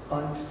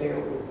 unfair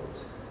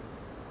world.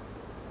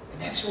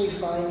 And that's where we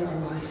find our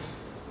life.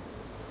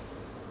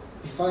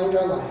 We find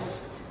our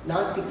life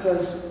not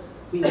because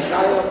we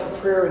dial up the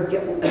prayer and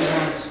get what we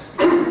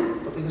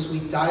want, but because we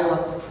dial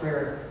up the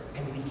prayer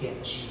and we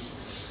get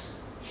Jesus.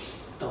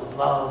 The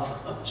love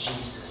of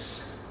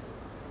Jesus.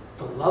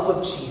 The love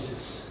of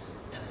Jesus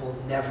that will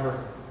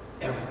never,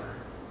 ever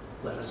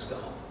let us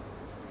go.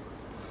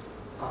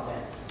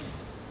 Amen.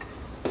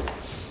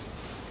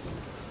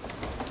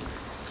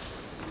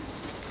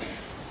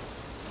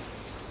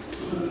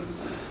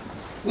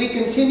 We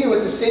continue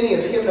with the singing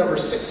of hymn number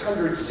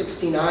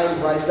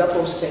 669, Rise Up,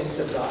 O Saints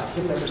of God.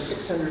 Hymn number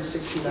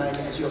 669.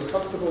 As you are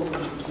comfortable,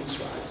 would you please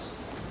rise?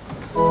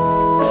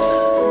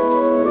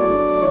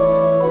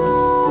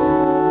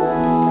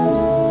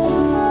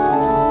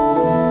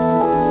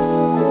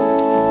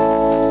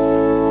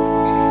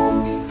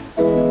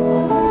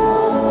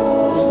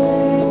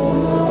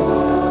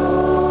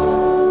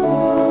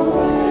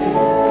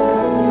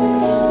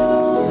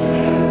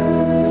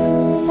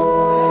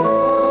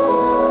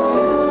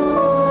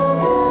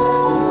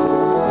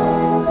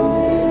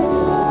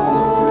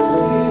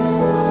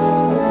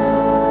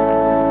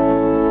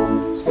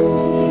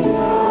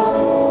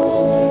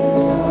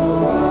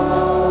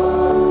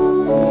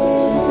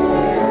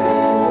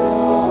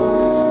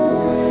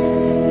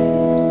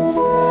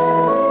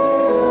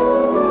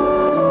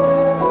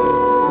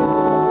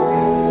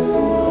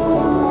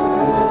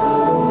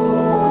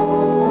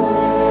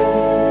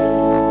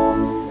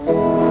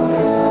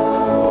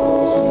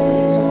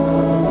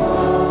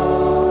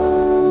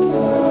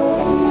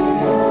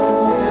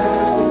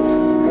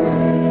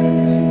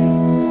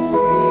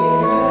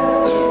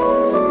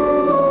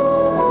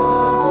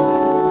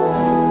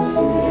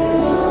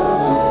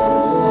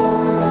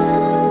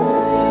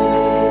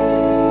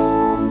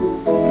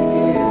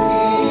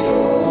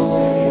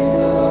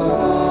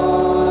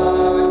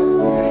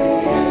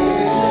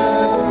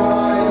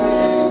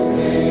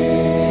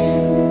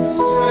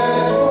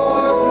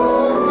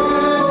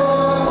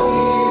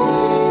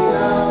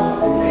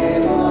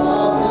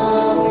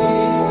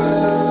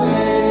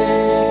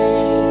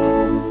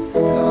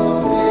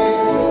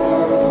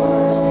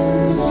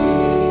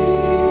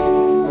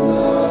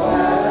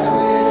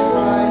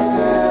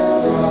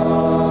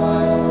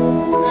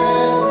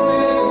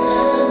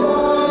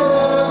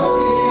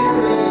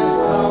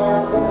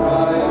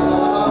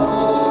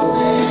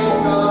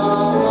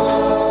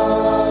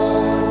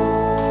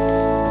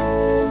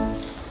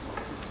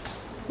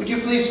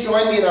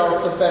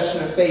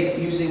 Profession of faith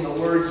using the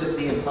words of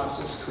the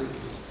Apostles' Creed.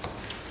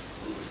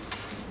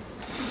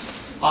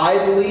 I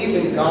believe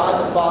in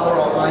God the Father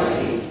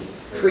Almighty,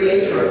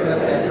 creator of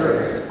heaven and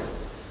earth.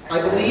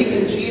 I believe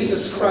in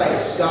Jesus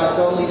Christ, God's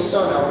only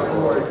Son, our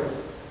Lord,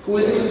 who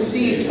was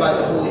conceived by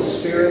the Holy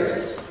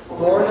Spirit,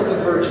 born of the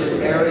Virgin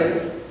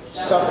Mary,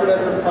 suffered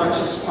under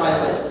Pontius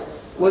Pilate,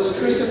 was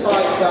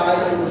crucified,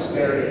 died, and was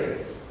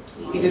buried.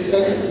 He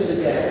descended to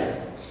the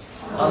dead.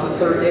 On the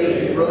third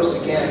day he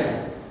rose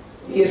again.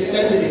 He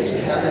ascended into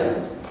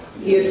heaven.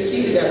 He is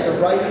seated at the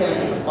right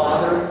hand of the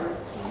Father,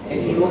 and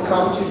he will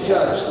come to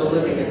judge the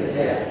living and the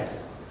dead.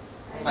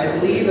 I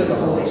believe in the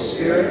Holy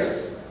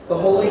Spirit, the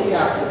Holy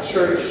Catholic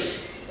Church,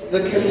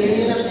 the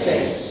communion of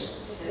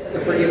saints, the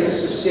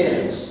forgiveness of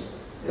sins,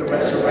 the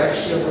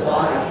resurrection of the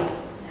body,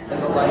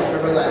 and the life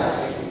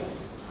everlasting.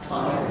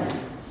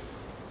 Amen.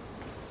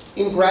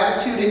 In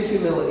gratitude and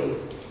humility,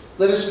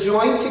 let us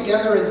join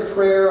together in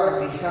prayer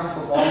on behalf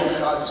of all of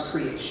God's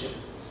creation.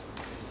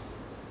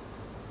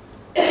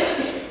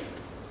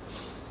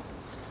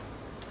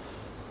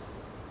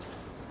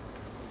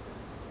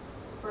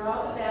 For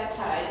all the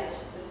baptized,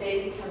 that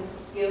they become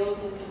skilled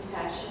in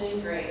compassion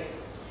and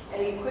grace,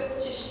 and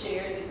equipped to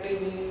share the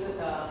good news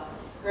with all.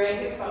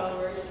 Grant your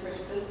followers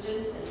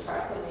persistence in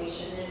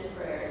proclamation and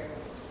prayer.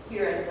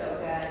 Hear us, O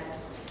God.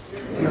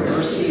 Your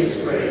mercy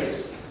is great.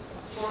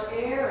 For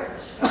air and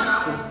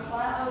sky,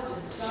 clouds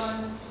and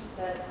sun,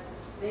 that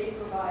they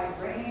provide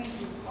rain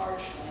to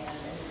parched land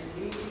and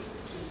relief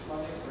to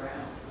flooded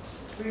ground.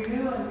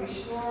 Renew and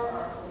restore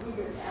our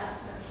polluted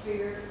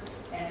atmosphere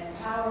and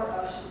empower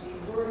us to be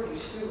worthy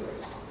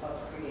stewards of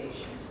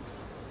creation.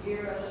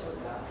 Hear us, O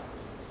God.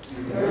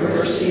 Your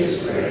mercy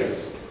is great.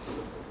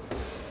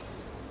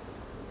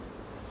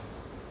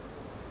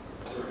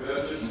 For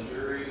judges,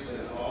 juries,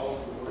 and all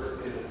who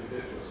work in the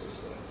judicial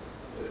system,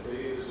 that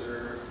they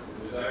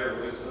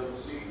desire wisdom,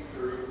 seek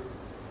truth,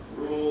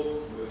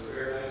 rule with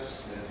fairness,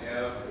 and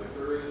have the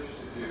courage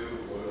to do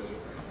what is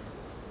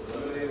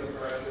right. Eliminate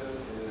oppression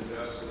and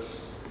injustice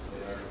in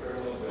our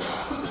criminal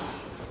justice.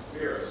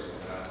 Hear us, O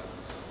God.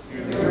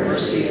 Your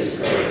mercy is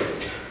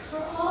great.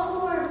 For all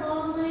who are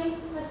lonely,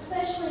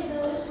 especially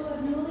those who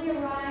have newly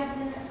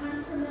arrived in an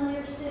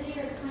unfamiliar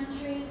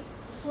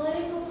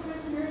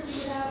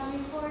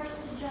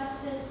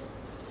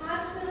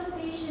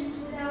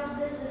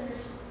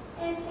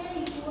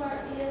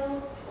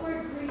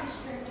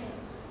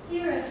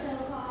Hear us, O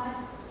God.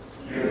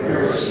 Your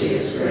mercy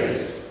is great.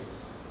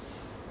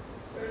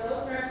 For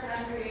those in our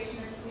congregation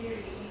and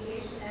community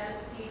engaged in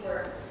advocacy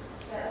work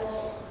that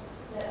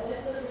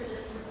with the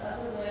resistance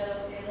of the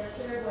widow, they lift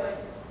their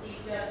voices to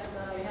seek justice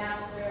on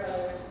behalf of their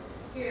others.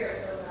 Hear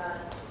us, O God.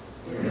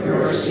 Your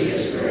mercy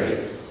is great.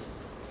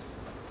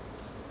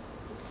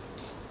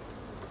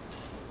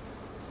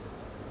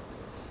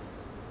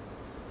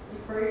 We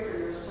pray for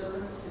your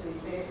servants to be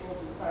faithful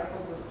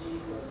disciples of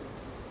Jesus.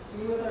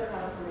 Be with our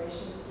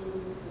confirmation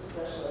students,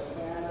 especially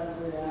Hannah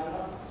and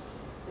Brianna.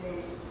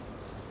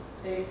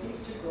 They seek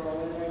to grow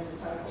in their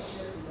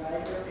discipleship and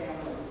guide their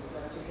families,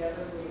 that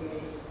together they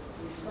may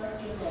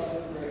reflect your love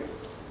and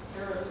grace.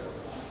 Hear us, O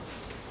God.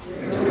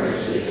 Your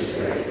mercy is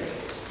great.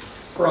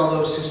 For all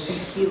those who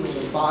seek healing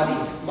in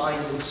body,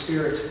 mind, and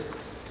spirit,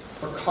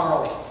 for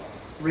Carl,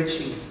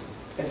 Richie,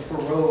 and for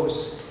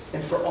Rose,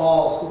 and for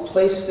all who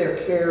place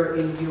their care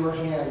in your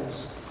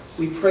hands,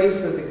 we pray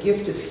for the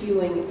gift of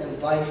healing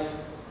and life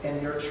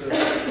and nurture.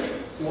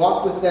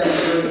 Walk with them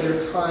during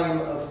their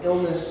time of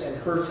illness and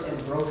hurt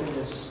and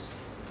brokenness,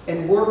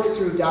 and work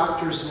through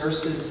doctors,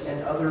 nurses,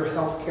 and other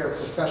healthcare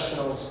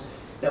professionals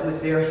that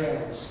with their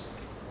hands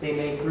they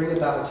may bring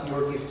about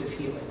your gift of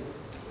healing.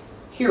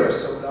 Hear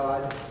us, O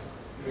God.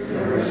 Your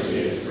mercy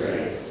is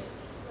great.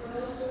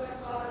 For those who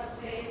have taught us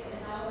faith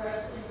and now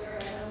rest in your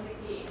heavenly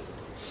peace,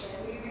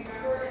 that we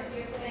remember and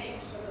give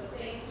thanks for the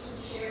saints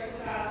who shared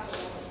the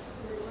gospel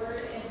through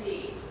word and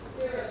deed.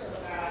 Hear us, O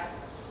God.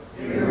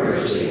 Your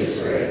mercy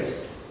is great.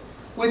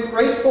 With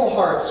grateful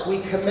hearts,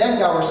 we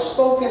commend our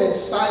spoken and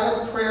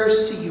silent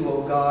prayers to you,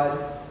 O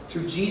God,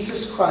 through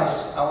Jesus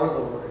Christ our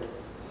Lord.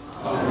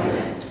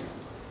 Amen.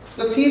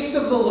 The peace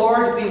of the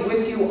Lord be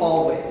with you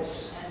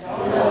always.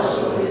 And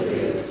also with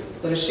you.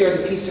 Let us share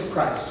the peace of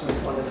Christ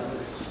with one another.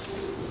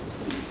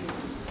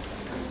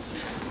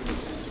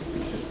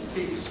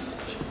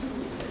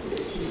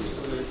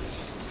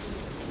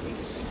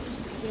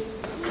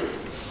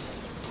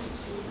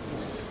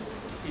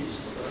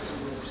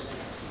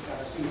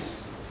 God's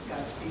peace.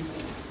 God's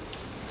peace.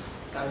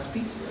 God's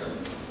peace.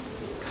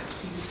 God's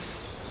peace.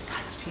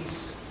 God's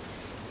peace.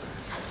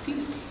 God's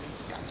peace.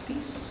 God's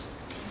peace.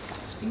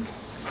 God's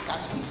peace.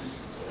 God's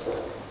peace.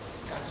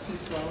 God's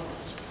peace, Lord.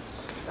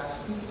 God's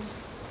peace.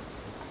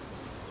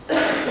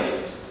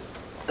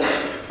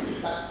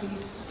 God's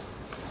peace.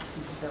 God's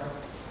peace, God.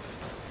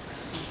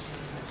 God's peace,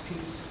 God's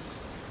peace.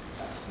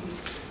 God's peace,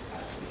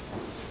 God's peace.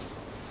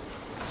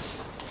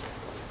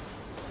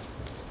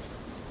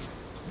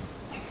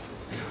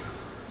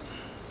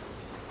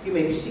 You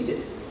may be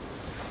seated.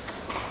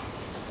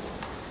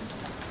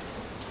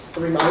 A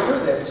reminder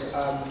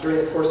that during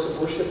the course of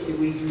worship,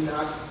 we do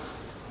not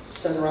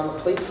send around the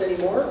plates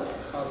anymore.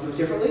 Do it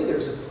differently.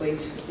 There's a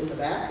plate in the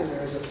back, and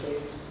there's a plate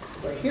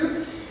right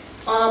here.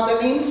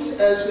 That means,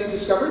 as we've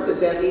discovered,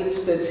 that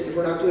means that if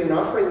we're not doing an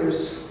offering,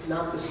 there's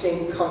not the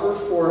same cover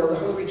for the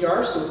hungry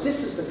jar. So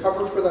this is the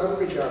cover for the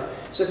hungry jar.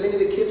 So if any of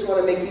the kids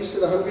want to make use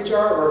of the hungry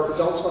jar, or if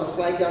adults want to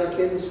flag down a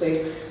kid and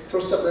say, throw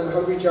something in the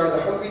hungry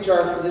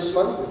jar for this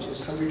month, which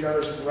is hungry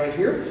jars right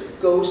here,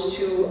 goes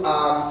to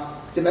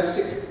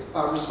domestic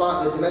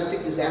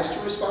disaster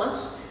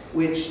response,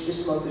 which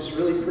this month is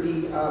really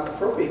pretty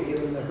appropriate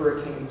given the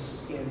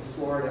hurricanes in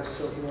Florida.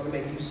 So if you want to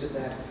make use of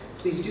that,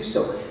 please do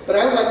so. But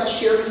I would like to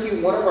share with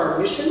you one of our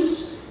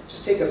missions.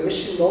 Just take a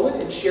mission moment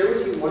and share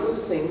with you one of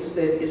the things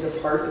that is a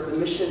part of the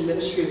mission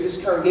ministry of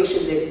this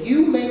congregation that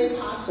you make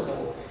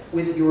possible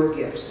with your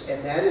gifts,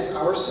 and that is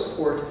our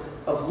support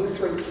of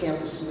Lutheran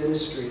Campus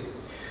Ministry.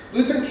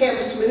 Lutheran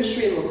Campus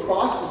Ministry in La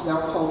Crosse is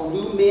now called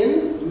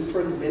LUMIN,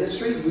 Lutheran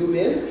Ministry,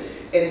 LUMIN,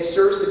 and it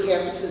serves the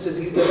campuses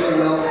of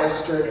UWL,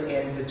 Western,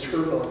 and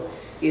Viterbo.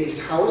 It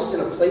is housed in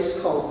a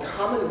place called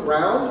Common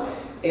Ground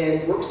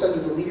and works under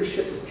the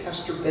leadership of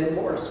Pastor Ben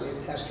Morris. We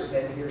had Pastor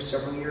Ben here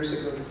several years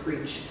ago to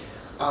preach.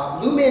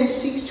 LUMIN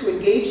seeks to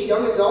engage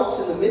young adults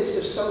in the midst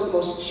of some of the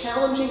most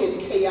challenging and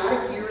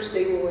chaotic years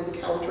they will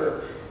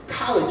encounter,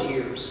 college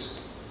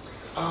years.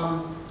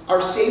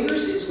 Our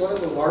Saviors is one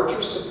of the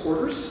larger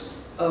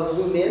supporters of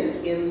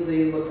LUMIN in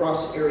the La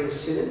Crosse Area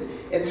Synod,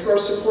 and through our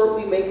support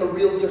we make a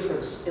real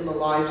difference in the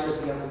lives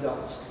of young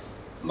adults.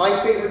 My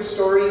favorite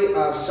story,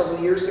 several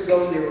years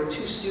ago, there were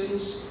two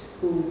students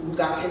who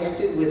got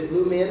connected with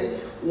LUMIN.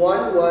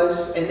 One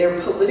was, and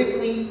they're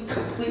politically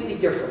completely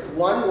different.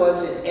 One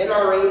was an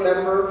NRA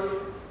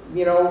member,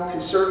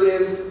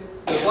 conservative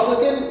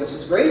Republican, which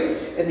is great,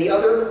 and the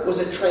other was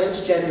a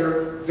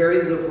transgender,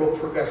 very liberal,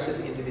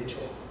 progressive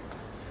individual.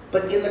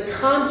 But in the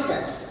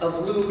context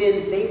of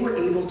LUMIN, they were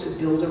able to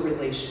build a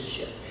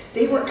relationship.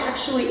 They were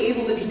actually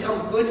able to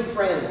become good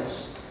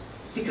friends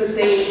because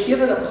they had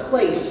given a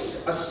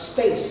place, a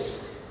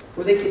space,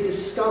 where they could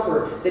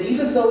discover that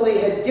even though they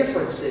had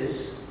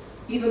differences,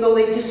 even though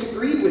they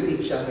disagreed with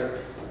each other,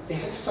 they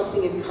had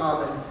something in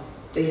common.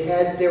 They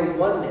had their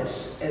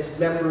oneness as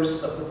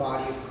members of the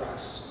body of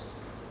Christ.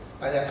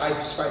 I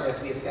just find that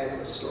to be a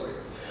fabulous story.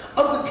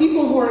 Of the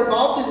people who are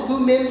involved in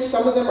LUMIN,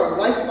 some of them are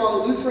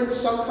lifelong Lutherans,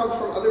 some come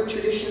from other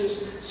traditions,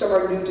 some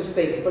are new to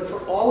faith. But for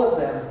all of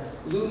them,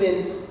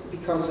 LUMIN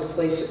becomes a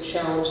place of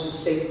challenge and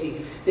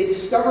safety. They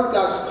discover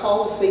God's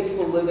call to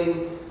faithful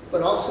living,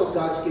 but also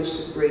God's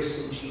gifts of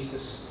grace in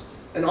Jesus.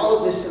 And all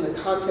of this in the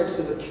context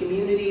of a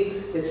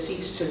community that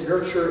seeks to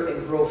nurture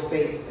and grow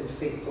faith and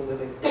faithful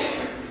living.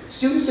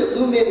 Students at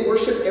Lumen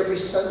worship every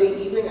Sunday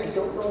evening. I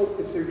don't know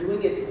if they're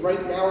doing it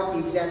right now at the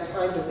exact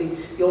time, but the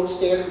old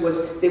standard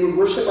was they would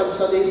worship on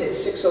Sundays at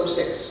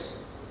 6:06.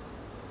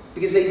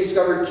 Because they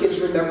discovered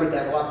kids remembered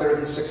that a lot better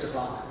than 6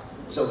 o'clock.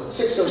 So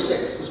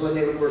 6:06 was when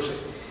they would worship.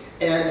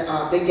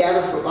 And they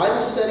gather for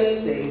Bible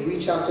study. They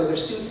reach out to other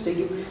students. They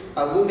do.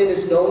 Lumen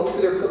is known for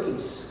their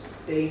cookies.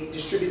 They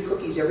distribute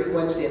cookies every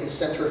Wednesday in the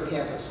center of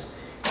campus.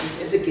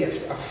 Just as a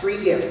gift, a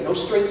free gift, no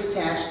strings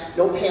attached,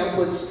 no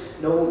pamphlets,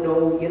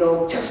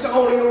 no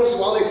testimonials.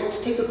 While they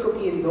just take a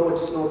cookie and go and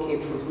just know it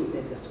came from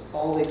Lumen. That's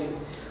all they do.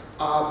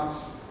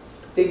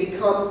 They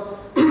become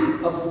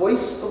a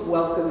voice of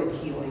welcome and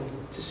healing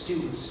to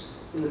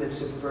students in the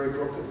midst of a very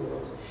broken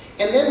world.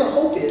 And then the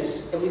hope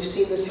is, and we've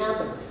seen this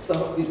happen.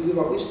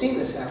 We've seen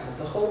this happen.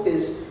 The hope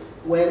is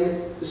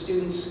when the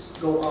students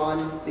go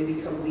on, they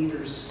become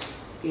leaders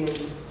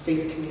in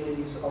faith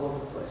communities all over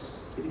the place.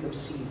 They become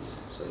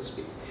seeds, so to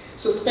speak.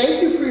 So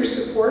thank you for your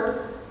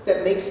support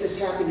that makes this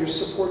happen, your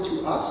support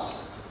to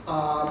us,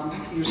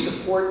 your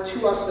support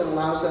to us that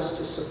allows us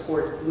to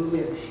support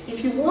Lumen.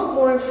 If you want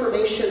more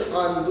information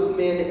on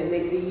Lumen, and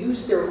they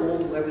use their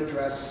old web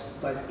address,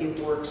 but it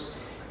works.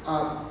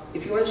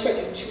 If you want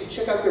to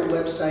check out their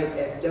website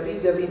at LAXCG,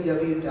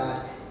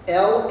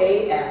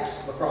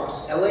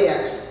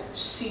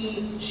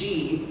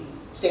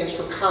 stands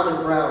for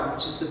Common Ground,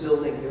 which is the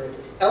building there.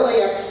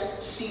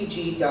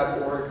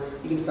 LAXCG.org.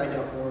 You can find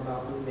out more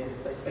about Lumen.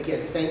 But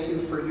again, thank you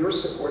for your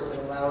support that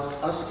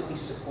allows us to be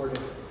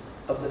supportive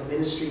of the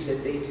ministry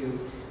that they do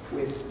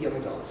with young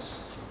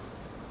adults.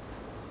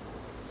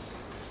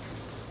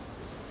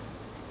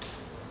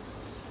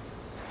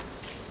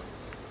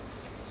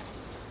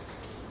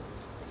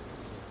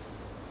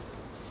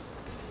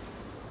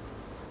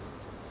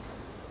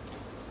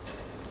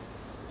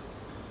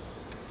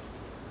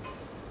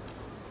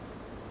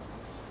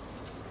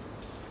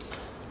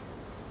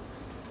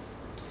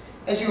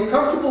 As you are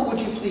comfortable, would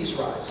you please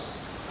rise?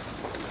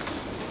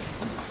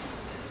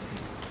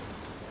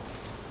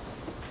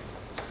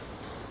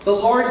 The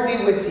Lord be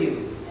with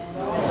you.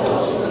 And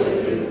also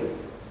with you.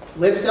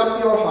 Lift up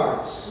your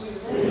hearts.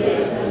 We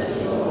lift them to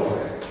the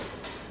Lord.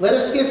 Let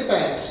us give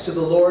thanks to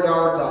the Lord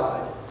our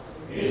God.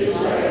 We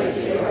desire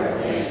to give our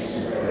thanks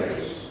and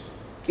praise.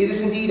 It is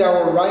indeed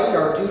our right,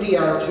 our duty,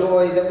 our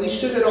joy, that we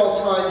should at all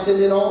times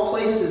and in all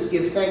places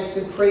give thanks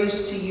and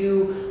praise to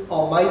you,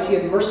 Almighty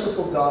and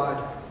merciful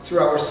God, through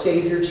our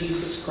Savior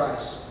Jesus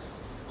Christ,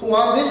 who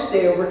on this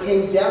day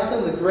overcame death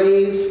and the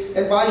grave,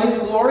 and by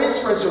his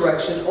glorious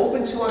resurrection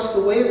opened to us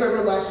the way of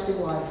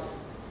everlasting life.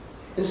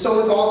 And so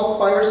with all the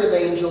choirs of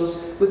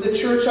angels, with the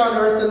church on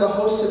earth and the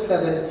hosts of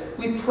heaven,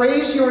 we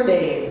praise your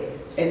name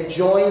and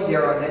join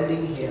their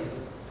unending hymn.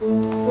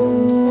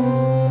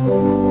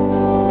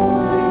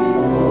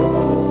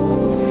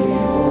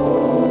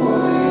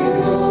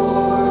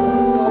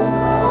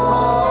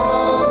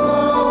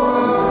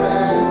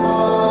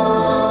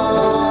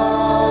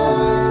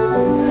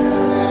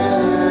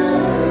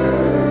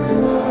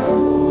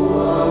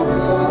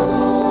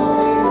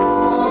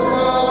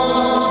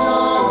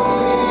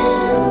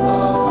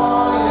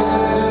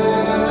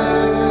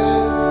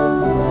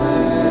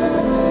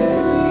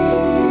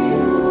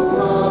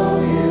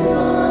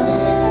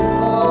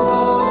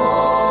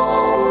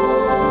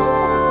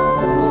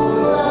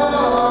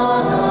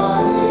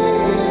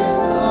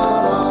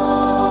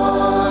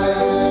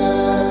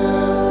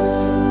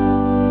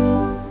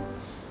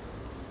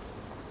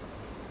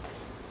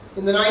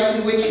 In the night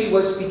in which he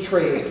was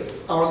betrayed,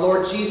 our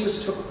Lord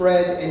Jesus took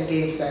bread and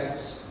gave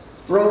thanks,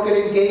 broke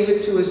it and gave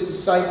it to his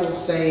disciples,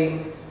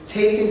 saying,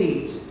 "Take and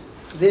eat.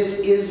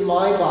 This is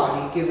my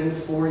body given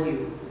for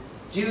you.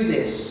 Do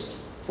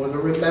this for the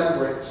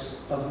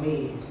remembrance of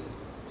me."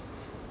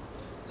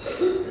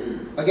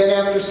 Again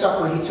after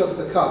supper he took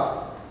the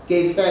cup,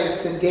 gave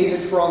thanks, and gave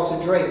it for all to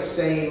drink,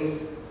 saying,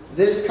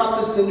 "This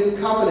cup is the new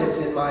covenant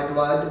in my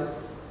blood,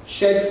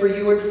 shed for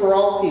you and for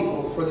all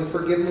people for the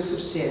forgiveness of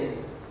sin.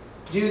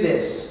 Do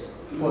this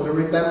for the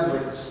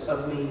remembrance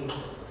of me."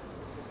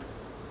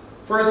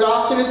 For as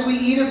often as we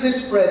eat of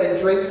this bread and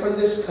drink from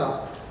this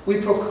cup,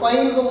 we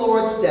proclaim the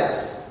Lord's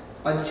death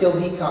until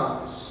he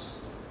comes.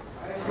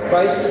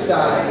 Christ has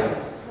died.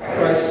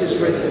 Christ is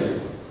risen.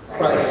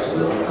 Christ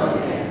will come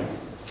again.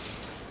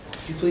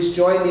 Would you please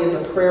join me in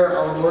the prayer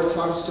our Lord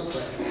taught us to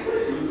pray?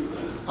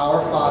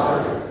 Our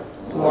Father,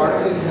 who art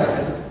in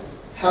heaven,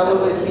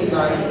 hallowed be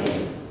thy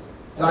name.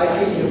 Thy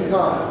kingdom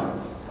come,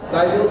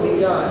 thy will be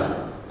done,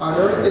 on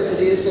earth as it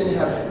is in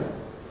heaven.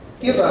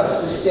 Give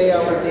us this day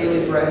our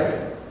daily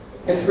bread,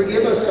 and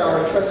forgive us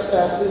our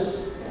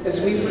trespasses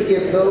as we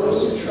forgive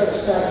those who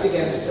trespass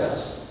against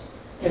us.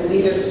 And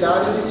lead us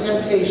not into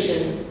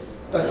temptation,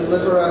 but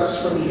deliver us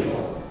from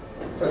evil.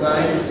 For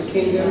thine is the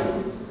kingdom,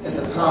 and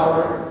the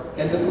power,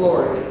 and the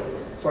glory,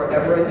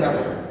 forever and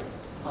ever.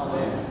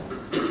 Amen.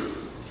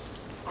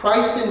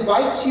 Christ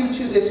invites you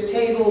to this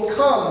table.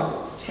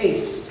 Come,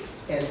 taste,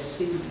 and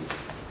see.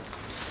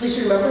 Please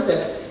remember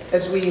that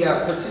as we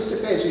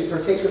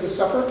partake of the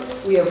supper,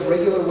 we have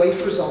regular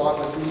wafers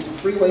along with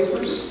gluten-free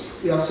wafers.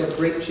 We also have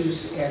grape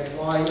juice and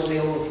wine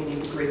available. If you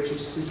need the grape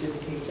juice, please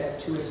indicate that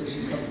to us as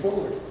you come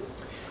forward.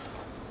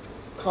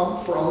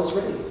 Come, for all is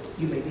ready.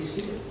 You may be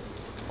seated.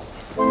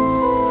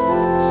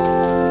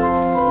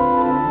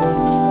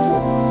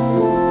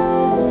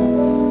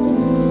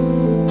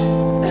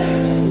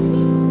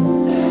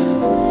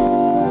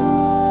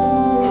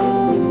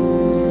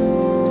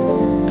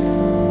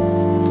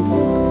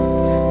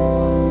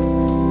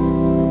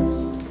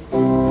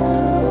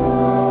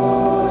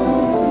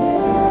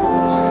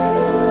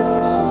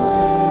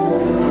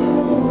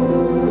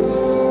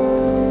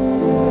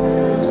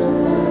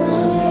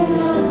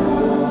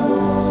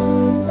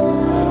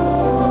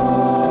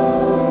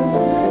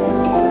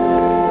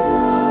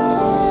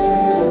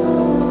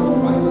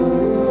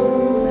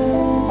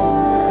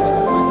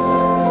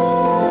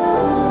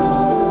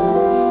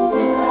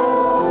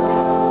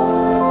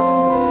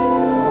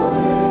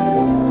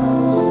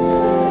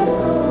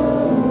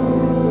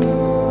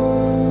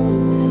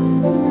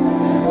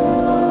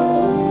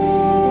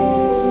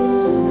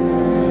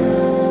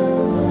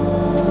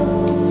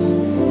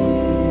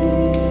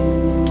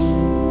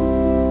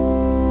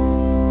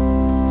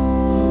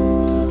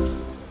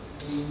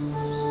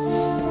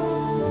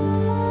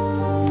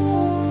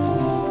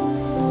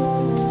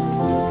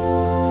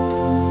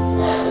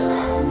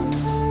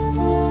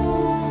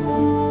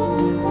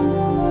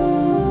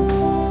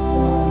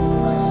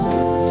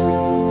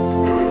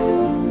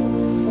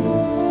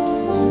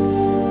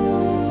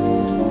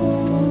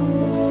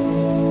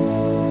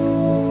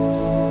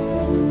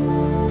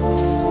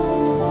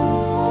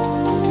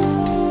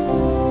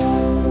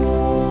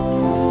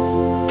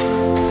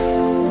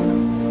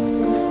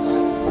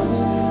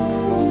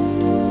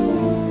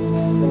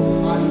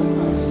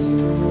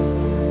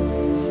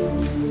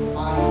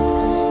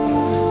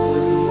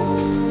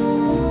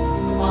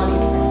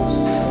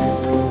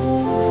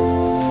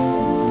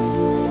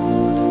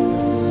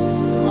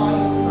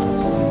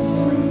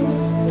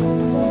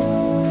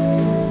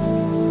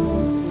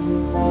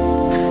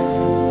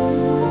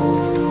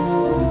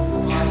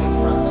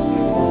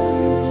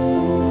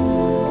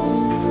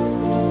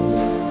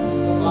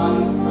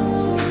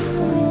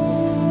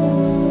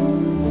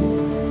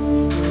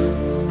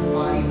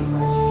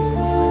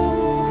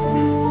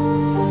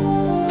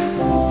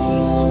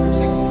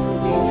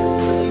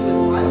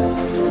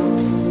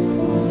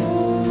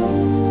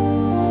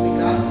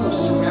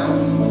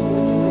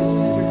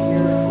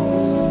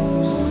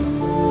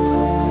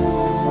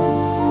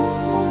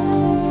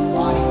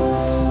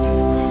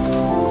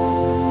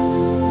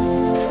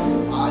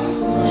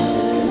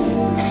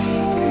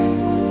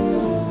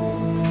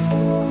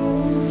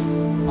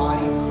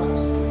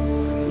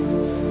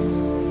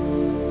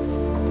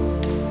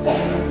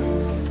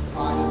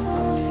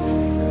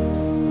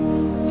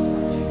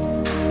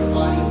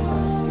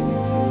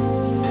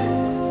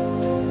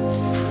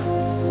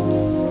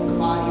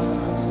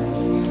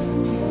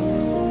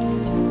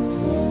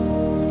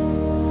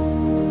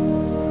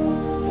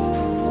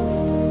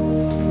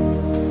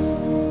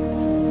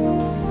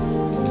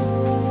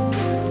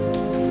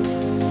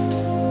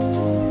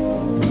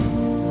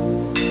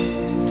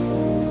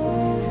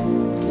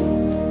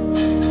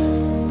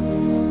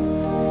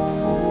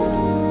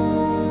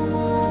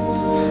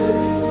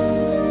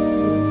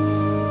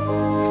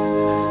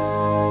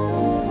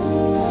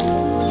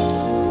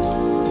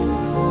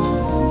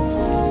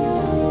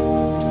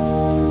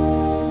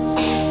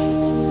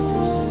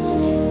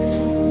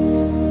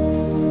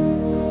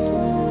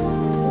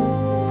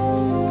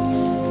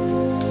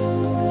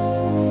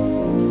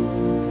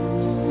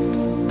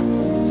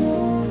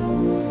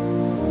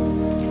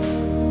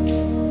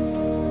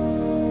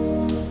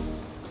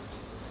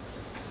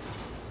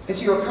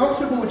 As you are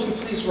comfortable, would you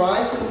please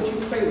rise and would you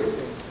pray with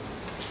me?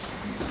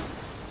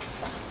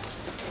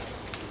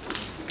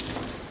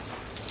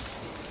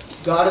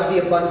 God of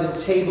the abundant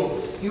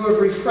table, you have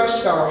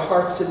refreshed our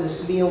hearts in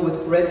this meal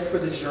with bread for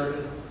the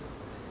journey.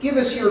 Give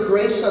us your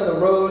grace on the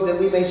road that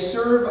we may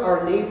serve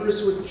our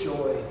neighbors with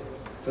joy,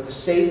 for the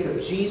sake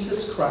of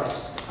Jesus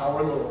Christ,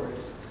 our Lord.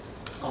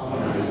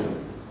 Amen.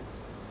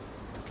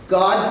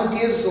 God, who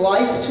gives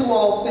life to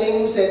all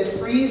things and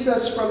frees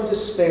us from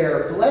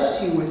despair,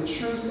 bless you with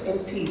truth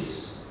and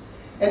peace.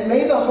 And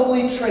may the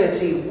Holy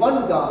Trinity,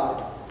 one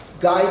God,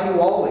 guide you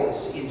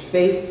always in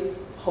faith,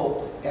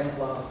 hope, and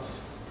love.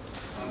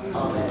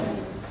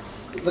 Amen.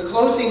 The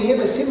closing hymn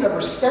is hymn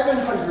number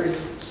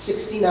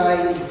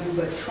 769. If you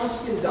but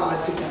trust in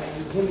God to guide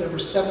you, hymn number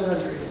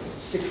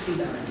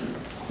 769.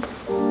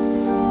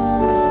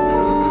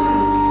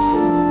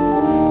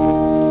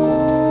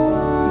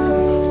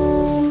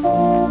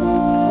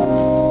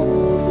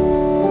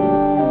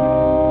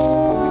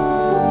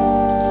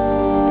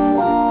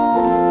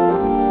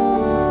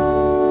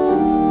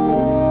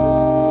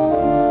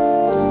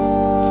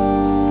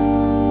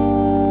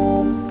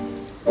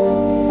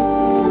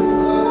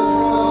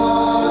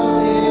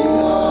 Trust in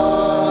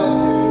God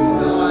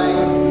to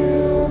guide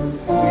you.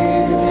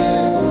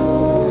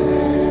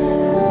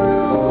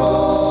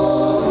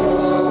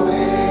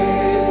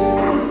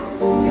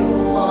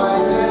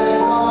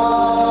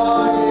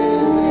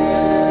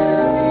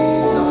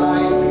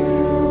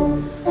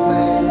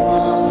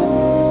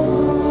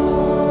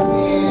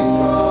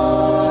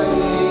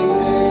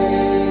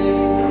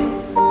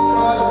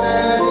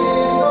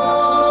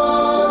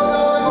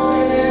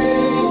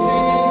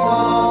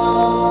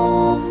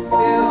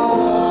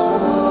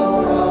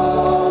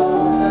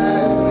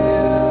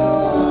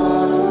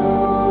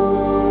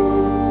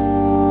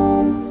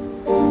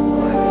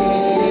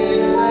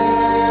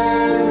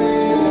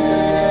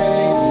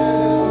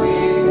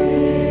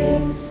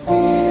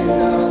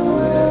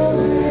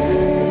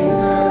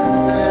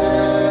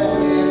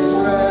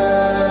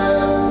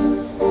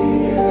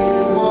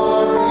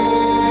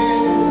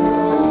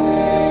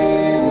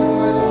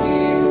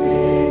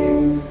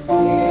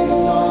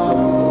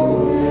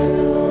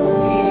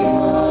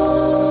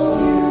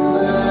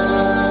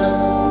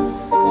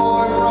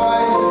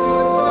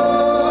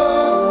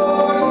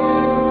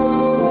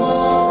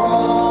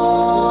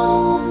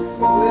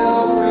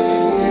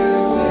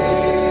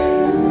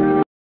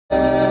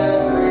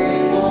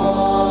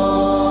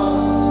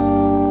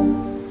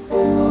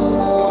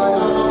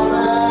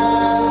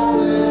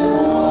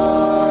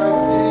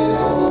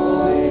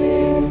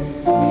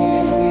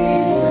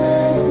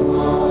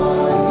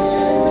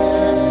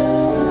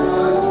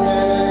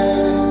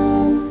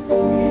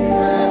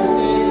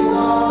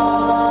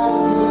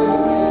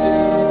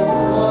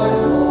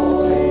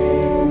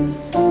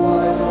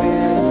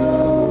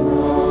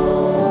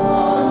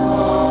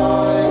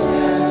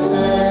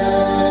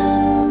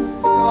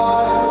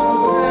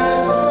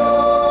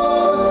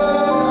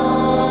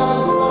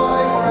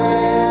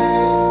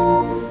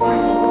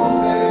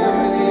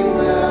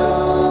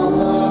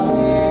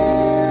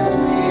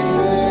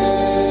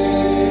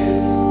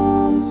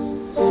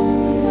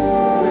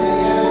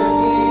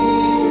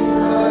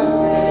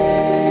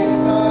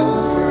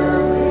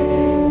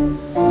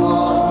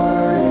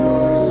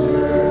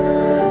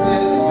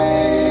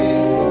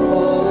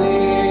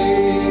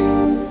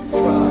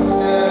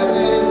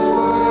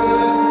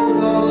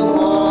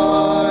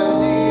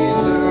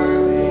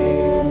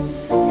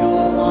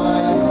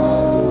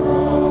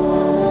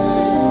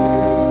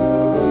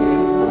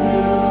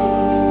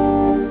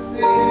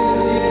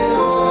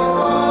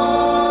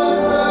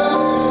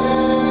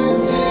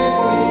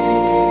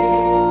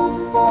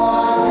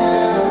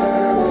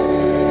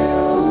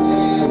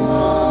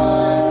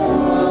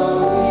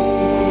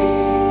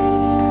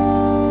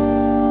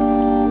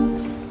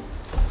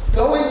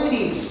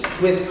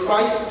 with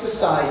Christ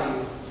beside you,